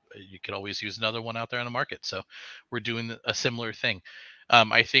you could always use another one out there on the market. So we're doing a similar thing.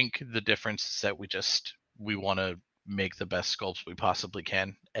 I think the difference is that we want to make the best sculpts we possibly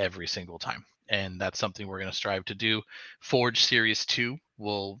can every single time, and that's something we're going to strive to do. Forge Series 2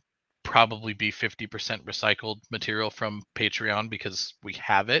 will probably be 50% recycled material from Patreon, because we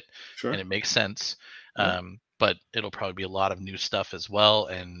have it and it makes sense. But it'll probably be a lot of new stuff as well.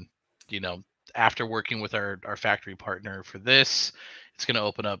 And after working with our factory partner for this, it's going to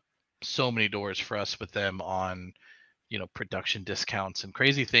open up so many doors for us with them on production discounts and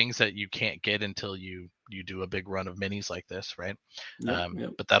crazy things that you can't get until you do a big run of minis like this, right?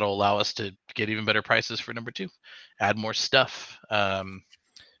 But that'll allow us to get even better prices for number 2, add more stuff, and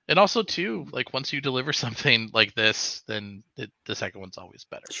also too, like once you deliver something like this, then the second one's always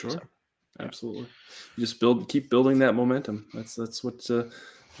better. Sure. So, absolutely. You just keep building that momentum. That's what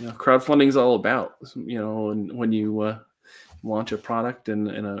crowdfunding is all about. And when you launch a product and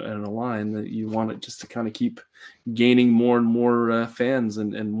a line, that you want it just to kind of keep gaining more and more fans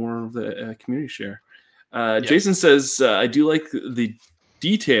and more of the community share. Jason says, I do like the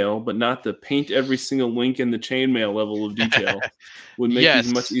detail, but not the paint every single link in the chainmail level of detail. Would make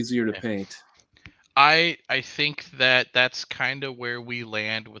these much easier to paint. I think that's kind of where we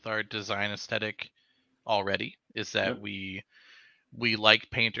land with our design aesthetic already, is that we like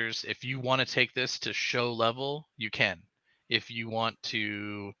painters. If you want to take this to show level, you can. If you want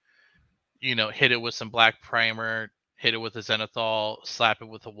to, hit it with some black primer, hit it with a zenithal, slap it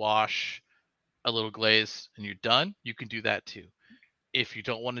with a wash, a little glaze, and you're done, you can do that too. If you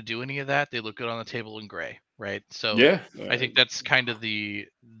don't want to do any of that, they look good on the table in gray, right? So I think that's kind of the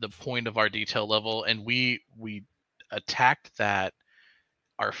point of our detail level, and we attacked that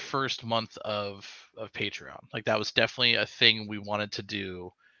our first month of Patreon. Like that was definitely a thing we wanted to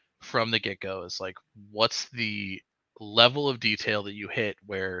do from the get-go, is like, what's the level of detail that you hit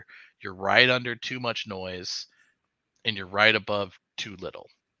where you're right under too much noise and you're right above too little,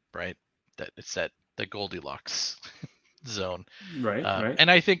 right? That it's the Goldilocks zone, right? And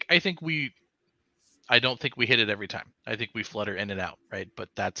I don't think we hit it every time. I think we flutter in and out, right? But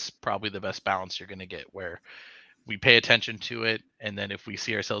that's probably the best balance you're going to get, where we pay attention to it, and then if we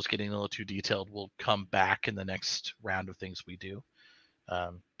see ourselves getting a little too detailed, we'll come back in the next round of things we do.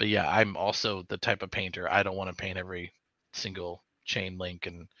 But yeah, I'm also the type of painter, I don't want to paint every single chain link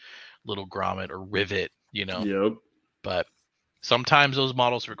and little grommet or rivet, Yep. but sometimes those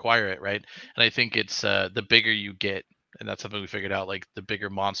models require it, right? And I think it's the bigger you get, and that's something we figured out, like the bigger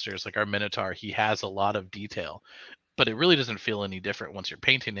monsters, like our Minotaur, he has a lot of detail, but it really doesn't feel any different once you're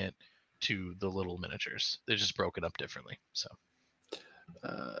painting it to the little miniatures. They're just broken up differently. So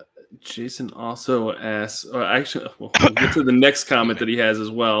Jason also asks, or actually, we'll get to the next comment that he has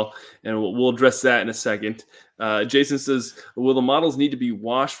as well, and we'll address that in a second. Jason says, will the models need to be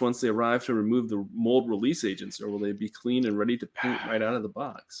washed once they arrive to remove the mold release agents, or will they be clean and ready to paint right out of the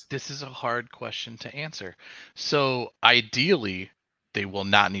box? this is a hard question to answer. So ideally, they will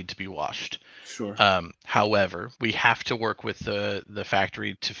not need to be washed. Sure. However, we have to work with the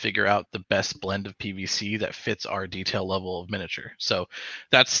factory to figure out the best blend of PVC that fits our detail level of miniature. So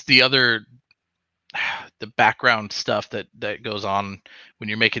that's the other the background stuff that goes on when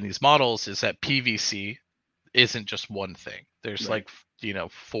you're making these models is that PVC isn't just one thing. There's Right. like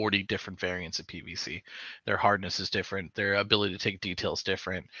 40 different variants of PVC. Their hardness is different, their ability to take details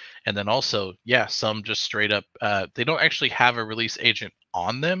different, and then also some just straight up they don't actually have a release agent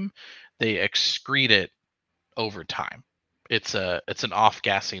on them. They excrete it over time. It's an off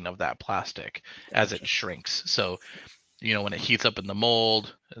gassing of that plastic as it Gotcha. shrinks. So when it heats up in the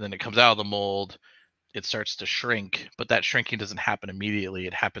mold and then it comes out of the mold, it starts to shrink, but that shrinking doesn't happen immediately.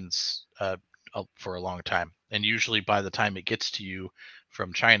 It happens for a long time, and usually by the time it gets to you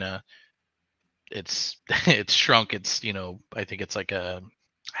from China, it's it's shrunk. It's I think it's like a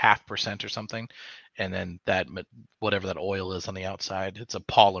 0.5% or something, and then that whatever that oil is on the outside, it's a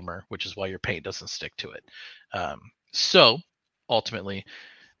polymer, which is why your paint doesn't stick to it. So ultimately,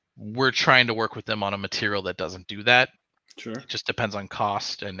 we're trying to work with them on a material that doesn't do that. Sure. It just depends on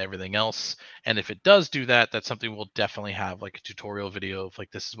cost and everything else. And if it does do that, that's something we'll definitely have like a tutorial video of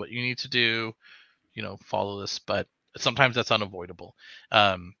like, this is what you need to do, follow this. But sometimes that's unavoidable.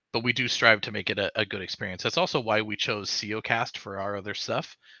 But we do strive to make it a good experience. That's also why we chose CeoCast for our other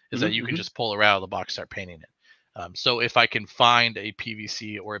stuff, is that you can just pull it right out of the box, start painting it. So if I can find a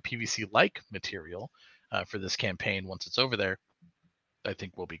PVC or a PVC-like material for this campaign once it's over there, I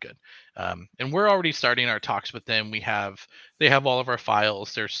think we'll be good. And we're already starting our talks with them. They have all of our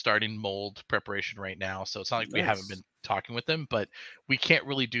files. They're starting mold preparation right now. So it's not like we haven't been talking with them, but we can't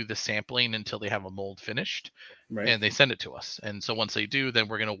really do the sampling until they have a mold finished. Right. And they send it to us. And so once they do, then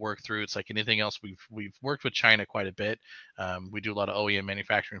we're going to work through. It's like anything else. We've worked with China quite a bit. We do a lot of OEM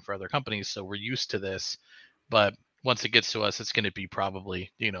manufacturing for other companies, so we're used to this. But once it gets to us, it's going to be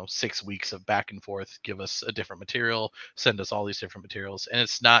probably 6 weeks of back and forth. Give us a different material, send us all these different materials, and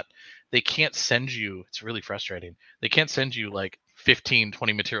they can't send you. It's really frustrating. They can't send you like 15,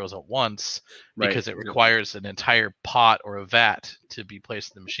 20 materials at once because it requires an entire pot or a vat to be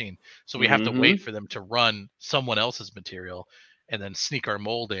placed in the machine. So we have to wait for them to run someone else's material and then sneak our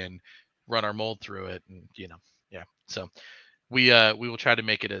mold in, run our mold through it, and So we will try to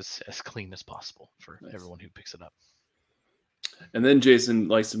make it as clean as possible for everyone who picks it up. And then Jason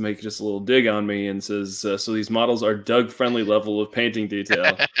likes to make just a little dig on me and says, so these models are Doug-friendly level of painting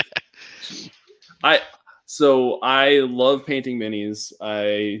detail. I love painting minis.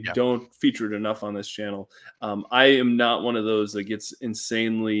 I don't feature it enough on this channel. I am not one of those that gets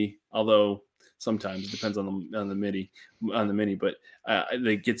insanely, although sometimes it depends on the mini, but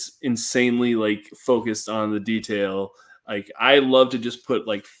that gets insanely like focused on the detail. Like I love to just put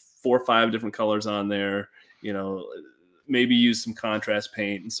like 4 or 5 different colors on there, maybe use some contrast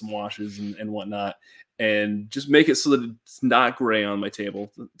paint and some washes and whatnot, and just make it so that it's not gray on my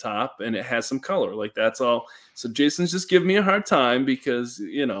tabletop and it has some color. Like that's all. So Jason's just giving me a hard time because,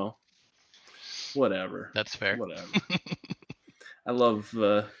 whatever. That's fair. Whatever. I love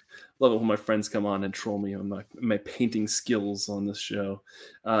it when my friends come on and troll me on my painting skills on this show.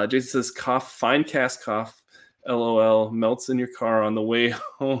 Jason says, cough, fine cast cough, LOL, melts in your car on the way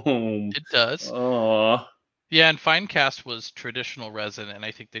home. It does. Aww. Yeah, and fine cast was traditional resin, and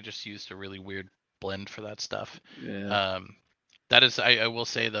I think they just used a really weird blend for that stuff. Yeah. That is, I will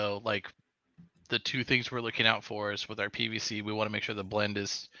say though, like the 2 things we're looking out for is with our PVC, we want to make sure the blend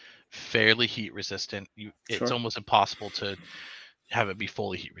is fairly heat resistant. It's almost impossible to have it be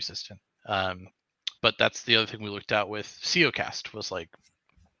fully heat resistant. But that's the other thing we looked at with CeoCast was like,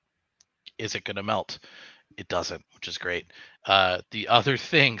 is it going to melt? It doesn't, which is great. The other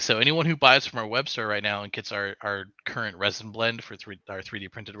thing, so anyone who buys from our web store right now and gets our current resin blend for our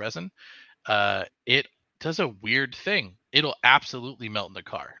 3D printed resin, it does a weird thing. It'll absolutely melt in the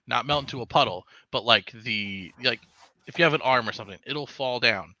car. Not melt into a puddle, but like if you have an arm or something, it'll fall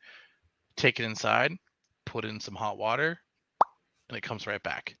down. Take it inside, put in some hot water, and it comes right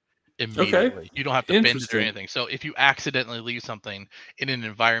back. immediately. You don't have to bend it or Interesting. anything. So if you accidentally leave something in an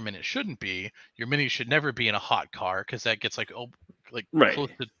environment it shouldn't be, your mini should never be in a hot car because that gets like Right. close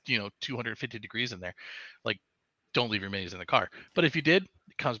to 250 degrees in there. Like, don't leave your minis in the car. But if you did,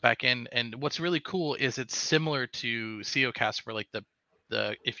 it comes back in. And what's really cool is it's similar to COCast, where like the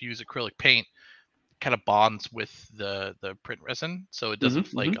if you use acrylic paint, kind of bonds with the print resin, so it doesn't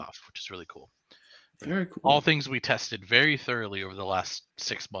flake off, which is really cool. Very cool. All things we tested very thoroughly over the last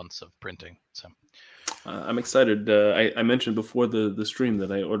 6 months of printing. So I'm excited. I mentioned before the stream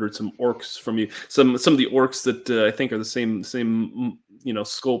that I ordered some orcs from you. Some of the orcs that I think are the same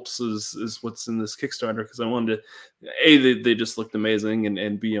sculpts as what's in this Kickstarter, because I wanted to they just looked amazing,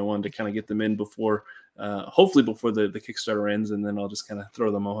 and B, I wanted to kind of get them in before hopefully before the Kickstarter ends, and then I'll just kind of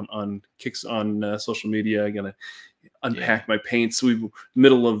throw them on social media. I'm gonna unpack my paints. We're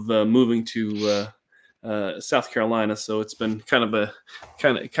middle of moving to South Carolina, so it's been kind of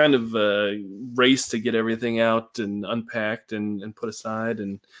a race to get everything out and unpacked and put aside,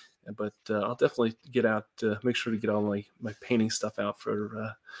 but I'll definitely get out, make sure to get all my painting stuff out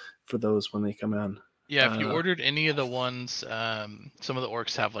for those when they come out. Yeah, if you ordered any of the ones, some of the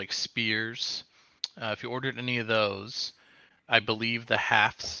orcs have like spears. If you ordered any of those, I believe the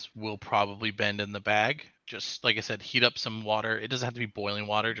halves will probably bend in the bag. Just like I said, heat up some water. It doesn't have to be boiling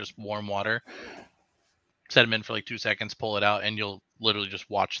water, just warm water. Set them in for like 2 seconds, pull it out, and you'll literally just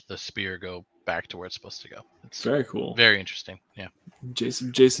watch the spear go back to where it's supposed to go. It's very cool. Very interesting. Yeah.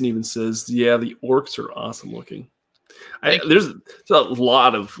 Jason even says, yeah, the orcs are awesome looking. There's a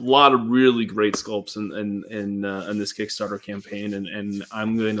lot of really great sculpts in this Kickstarter campaign, and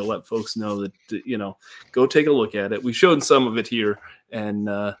I'm going to let folks know that go take a look at it. We showed some of it here, and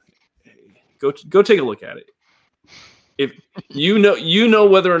go take a look at it. If you know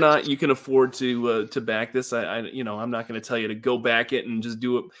whether or not you can afford to back this, I'm not going to tell you to go back it and just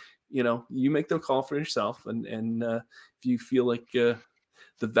do it. You make the call for yourself, and if you feel like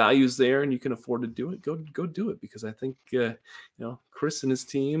the value's there and you can afford to do it, go do it, because I think Chris and his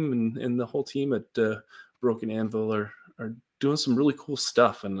team and the whole team at Broken Anvil are doing some really cool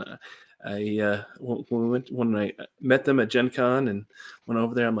stuff. And when I met them at Gen Con and went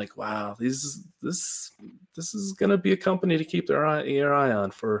over there, I'm like, wow, this is going to be a company to keep your eye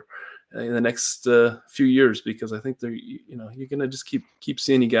on for in the next few years, because I think they're you're going to just keep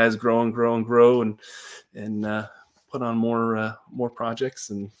seeing you guys grow and put on more projects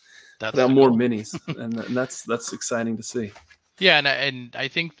and put out more minis, and that's exciting to see. Yeah, and I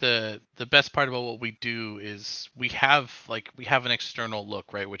think the best part about what we do is we have an external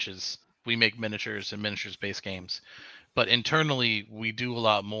look, right, which is we make miniatures and miniatures-based games, but internally we do a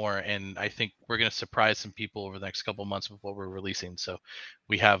lot more, and I think we're going to surprise some people over the next couple of months with what we're releasing. So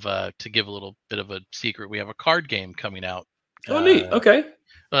we have, to give a little bit of a secret, we have a card game coming out. Oh, neat. Okay.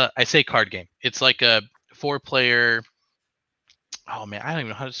 I say card game. It's like a 4-player. Oh man, I don't even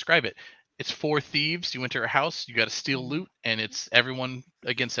know how to describe it. It's 4 thieves. You enter a house, you got to steal loot, and it's everyone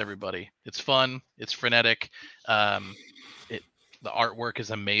against everybody. It's fun. It's frenetic. The artwork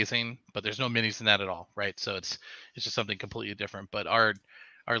is amazing, but there's no minis in that at all, right? So it's just something completely different. But our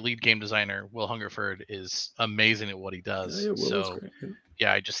lead game designer, Will Hungerford, is amazing at what he does. Yeah, so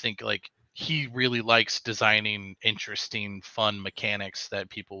yeah, I just think he really likes designing interesting, fun mechanics that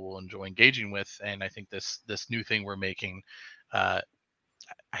people will enjoy engaging with. And I think this new thing we're making, I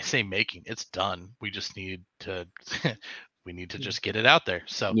say making, it's done. We just need to just get it out there.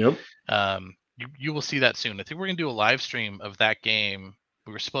 So you will see that soon. I think we're gonna do a live stream of that game.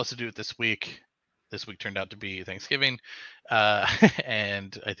 We were supposed to do it this week. This week turned out to be Thanksgiving,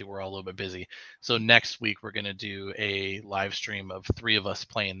 and I think we're all a little bit busy. So next week we're gonna do a live stream of 3 of us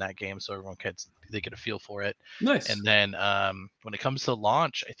playing that game, so everyone they get a feel for it. Nice. And then when it comes to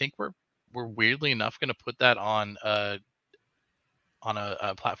launch, I think we're weirdly enough gonna put that on a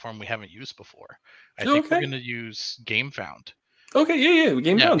platform we haven't used before. I think we're gonna use GameFound. Okay, yeah,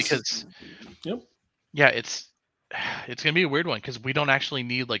 GameFound. Because it's gonna be a weird one, because we don't actually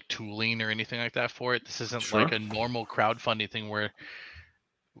need like tooling or anything like that for it. This isn't like a normal crowdfunding thing where,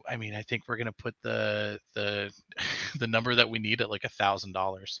 I mean, I think we're gonna put the number that we need at like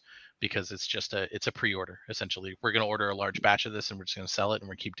 $1,000, because it's just it's a pre-order essentially. We're gonna order a large batch of this and we're just gonna sell it, and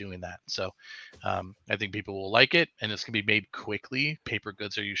we're keep doing that. So I think people will like it, and it's gonna be made quickly. Paper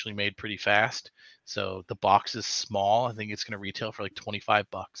goods are usually made pretty fast, so the box is small. I think it's gonna retail for like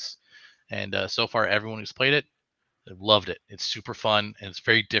 $25, and so far everyone who's played it, they've loved it. It's super fun, and it's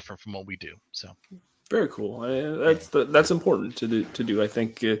very different from what we do. So. Very cool. That's important to do. I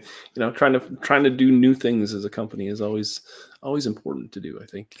think trying to do new things as a company is always important to do. I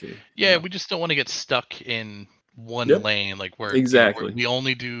think. We just don't want to get stuck in one Yep. lane, like where Exactly. we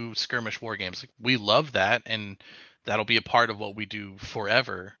only do skirmish war games. Like, we love that, and that'll be a part of what we do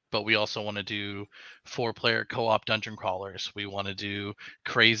forever. But we also want to do 4-player co-op dungeon crawlers. We want to do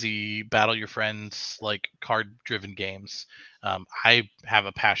crazy battle your friends, like card-driven games. I have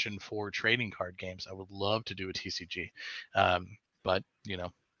a passion for trading card games. I would love to do a TCG, but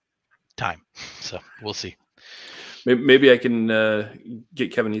time. So we'll see. Maybe I can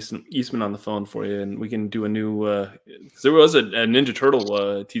get Kevin Eastman on the phone for you, and we can do a new. 'Cause there was a Ninja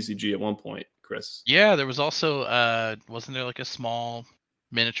Turtle TCG at one point, Chris. Yeah, there was also wasn't there like a small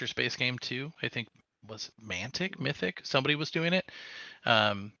miniature space game too? I think was it Mythic. Somebody was doing it,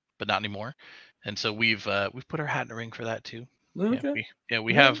 but not anymore. And so we've put our hat in the ring for that too. Okay.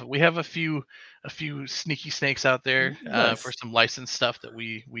 We Yeah. have a few sneaky snakes out there Nice. for some licensed stuff that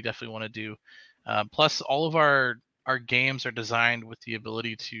we definitely want to do. Plus, all of our games are designed with the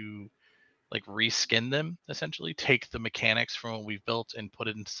ability to like reskin them, essentially take the mechanics from what we've built and put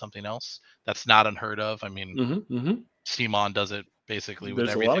it into something else. That's not unheard of. I mean, CMON does it basically with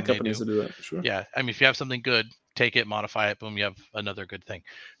There's a lot everything of they companies do. that do that. Sure. Yeah, I mean, if you have something good, take it, modify it, boom, you have another good thing.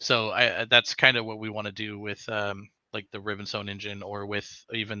 So that's kind of what we want to do with like the Ribbonstone engine, or with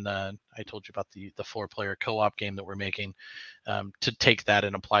even I told you about the 4-player co-op game that we're making, to take that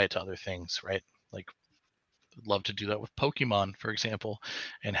and apply it to other things, right? Like, love to do that with Pokemon, for example,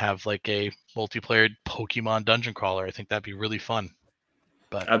 and have like a multiplayer Pokemon dungeon crawler. I think that'd be really fun.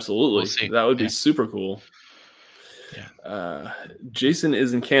 But Absolutely, we'll see. that would be super cool. Yeah. Jason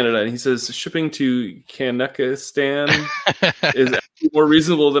is in Canada, and he says shipping to Kazakhstan is actually more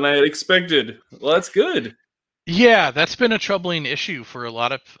reasonable than I had expected. Well, that's good. Yeah, that's been a troubling issue for a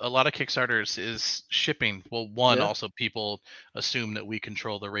lot of Kickstarters, is shipping. Well, one, Yeah. also people assume that we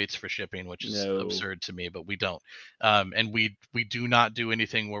control the rates for shipping, which is No. absurd to me, but we don't. And we do not do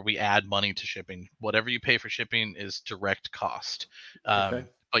anything where we add money to shipping. Whatever you pay for shipping is direct cost. Okay.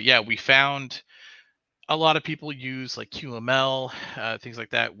 But yeah, we found a lot of people use like QML, things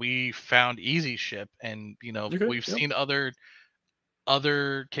like that. We found Easy Ship, and Okay, we've yep. seen other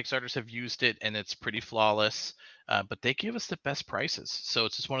Kickstarters have used it, and it's pretty flawless. But they give us the best prices, so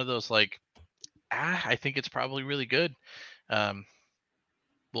it's just one of those like, I think it's probably really good.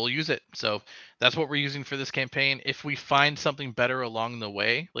 We'll use it. So that's what we're using for this campaign. If we find something better along the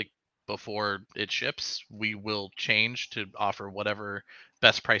way, like before it ships, we will change to offer whatever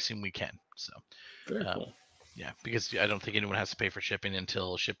best pricing we can. So Very cool. yeah, because I don't think anyone has to pay for shipping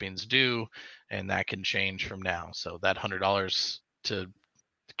until shipping's due, and that can change from now. So that $100 to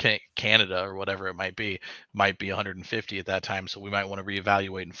Canada or whatever it might be $150 at that time. So we might want to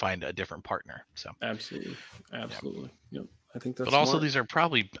reevaluate and find a different partner. So absolutely. Yep. I think that's. But also, smart. these are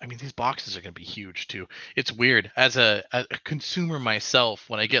probably, I mean, these boxes are going to be huge too. It's weird as a consumer myself.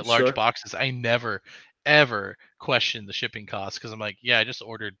 When I get large Sure. boxes, I never ever question the shipping costs, because I'm like, yeah, I just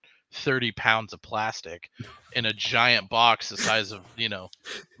ordered 30 pounds of plastic in a giant box the size of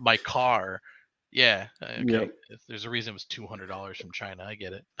my car. Yeah, okay. Yep. If there's a reason it was $200 from China, I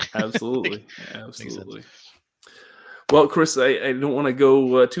get it. Absolutely. Absolutely. Well, Chris, I don't want to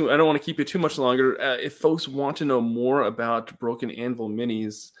go I don't want to keep you too much longer. If folks want to know more about Broken Anvil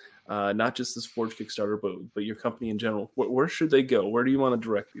Minis, not just this Forge Kickstarter, but your company in general, where should they go? Where do you want to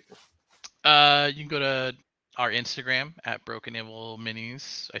direct people? You can go to our Instagram at Broken Anvil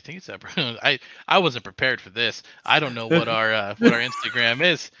Minis. I think it's that. I wasn't prepared for this. I don't know what our Instagram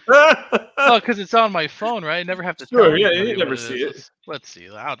is. Oh, because it's on my phone, right? I never have to tell Yeah, anybody you never what it see is. it. Let's see.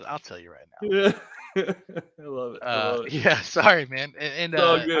 I'll tell you right now. Yeah. I love it. Yeah, sorry, man. And it's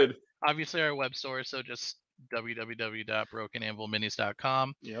all good. Obviously, our web store. So just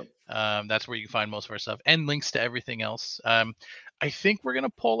www.brokenanvilminis.com. Yep. That's where you can find most of our stuff and links to everything else. I think we're gonna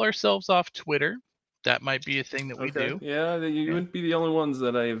pull ourselves off Twitter. That might be a thing that we do. Yeah, you wouldn't be the only ones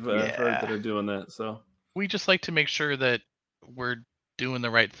that I've heard that are doing that. So we just like to make sure that we're doing the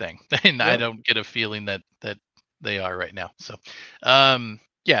right thing, and I don't get a feeling that they are right now. So, yeah,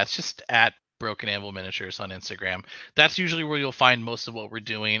 it's just at Broken Anvil Miniatures on Instagram. That's usually where you'll find most of what we're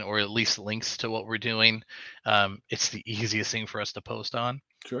doing, or at least links to what we're doing. It's the easiest thing for us to post on.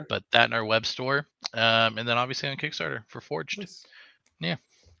 Sure. But that in our web store, and then obviously on Kickstarter for Forged. Nice. Yeah.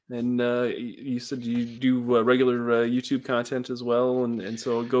 And you said you do regular YouTube content as well, and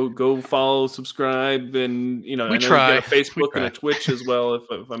so go follow, subscribe, and we I know try. You've got a Facebook and a Twitch as well, if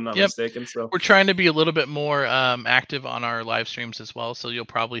I'm not mistaken. So we're trying to be a little bit more active on our live streams as well. So you'll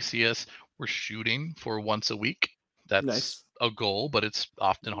probably see us. We're shooting for once a week. That's nice. A goal, but it's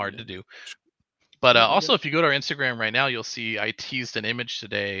often hard to do. But also, if you go to our Instagram right now, you'll see I teased an image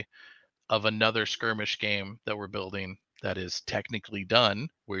today of another skirmish game that we're building. that is technically done.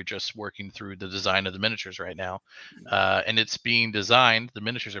 We're just working through the design of the miniatures right now. And it's being designed, the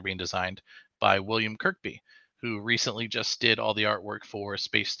miniatures are being designed by William Kirkby, who recently just did all the artwork for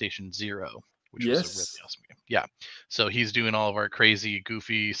Space Station Zero, which was a really awesome game. Yeah. So he's doing all of our crazy,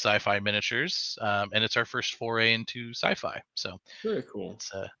 goofy sci-fi miniatures. And it's our first foray into sci-fi. So very cool.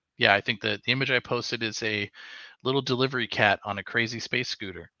 It's, yeah, I think the image I posted is a little delivery cat on a crazy space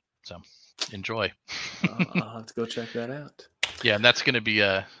scooter. So enjoy. I'll have to go check that out. Yeah, and that's going to be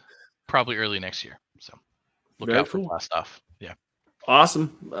probably early next year. So look out for Blast Off. Yeah.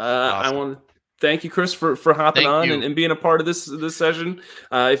 Awesome. I want to thank you, Chris, for hopping on and being a part of this session.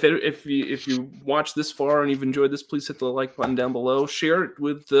 If you watch this far and you've enjoyed this, please hit the like button down below. Share it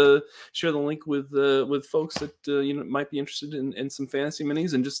with share the link with folks that might be interested in some fantasy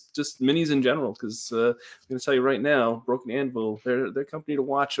minis and just minis in general. Because I'm going to tell you right now, Broken Anvil, they're a company to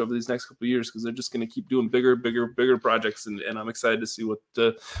watch over these next couple of years because they're just going to keep doing bigger projects, and I'm excited to see what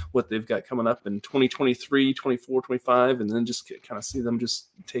they've got coming up in 2023, 24, 25, and then just kind of see them just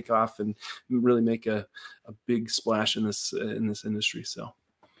take off and really make a big splash in this industry. So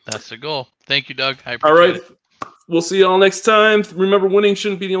that's the goal. Thank you, Doug. I appreciate it. We'll see you all next time. Remember, winning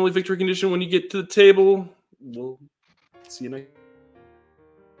shouldn't be the only victory condition when you get to the table. We'll see you next.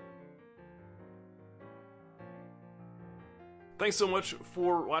 Thanks so much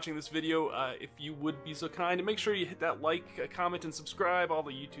for watching this video. If you would be so kind, and make sure you hit that like, comment, and subscribe, all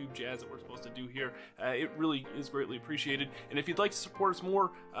the YouTube jazz that we're supposed to do here. It really is greatly appreciated. And if you'd like to support us more,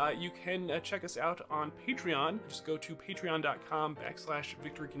 you can check us out on Patreon. Just go to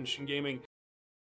patreon.com/victoryconditiongaming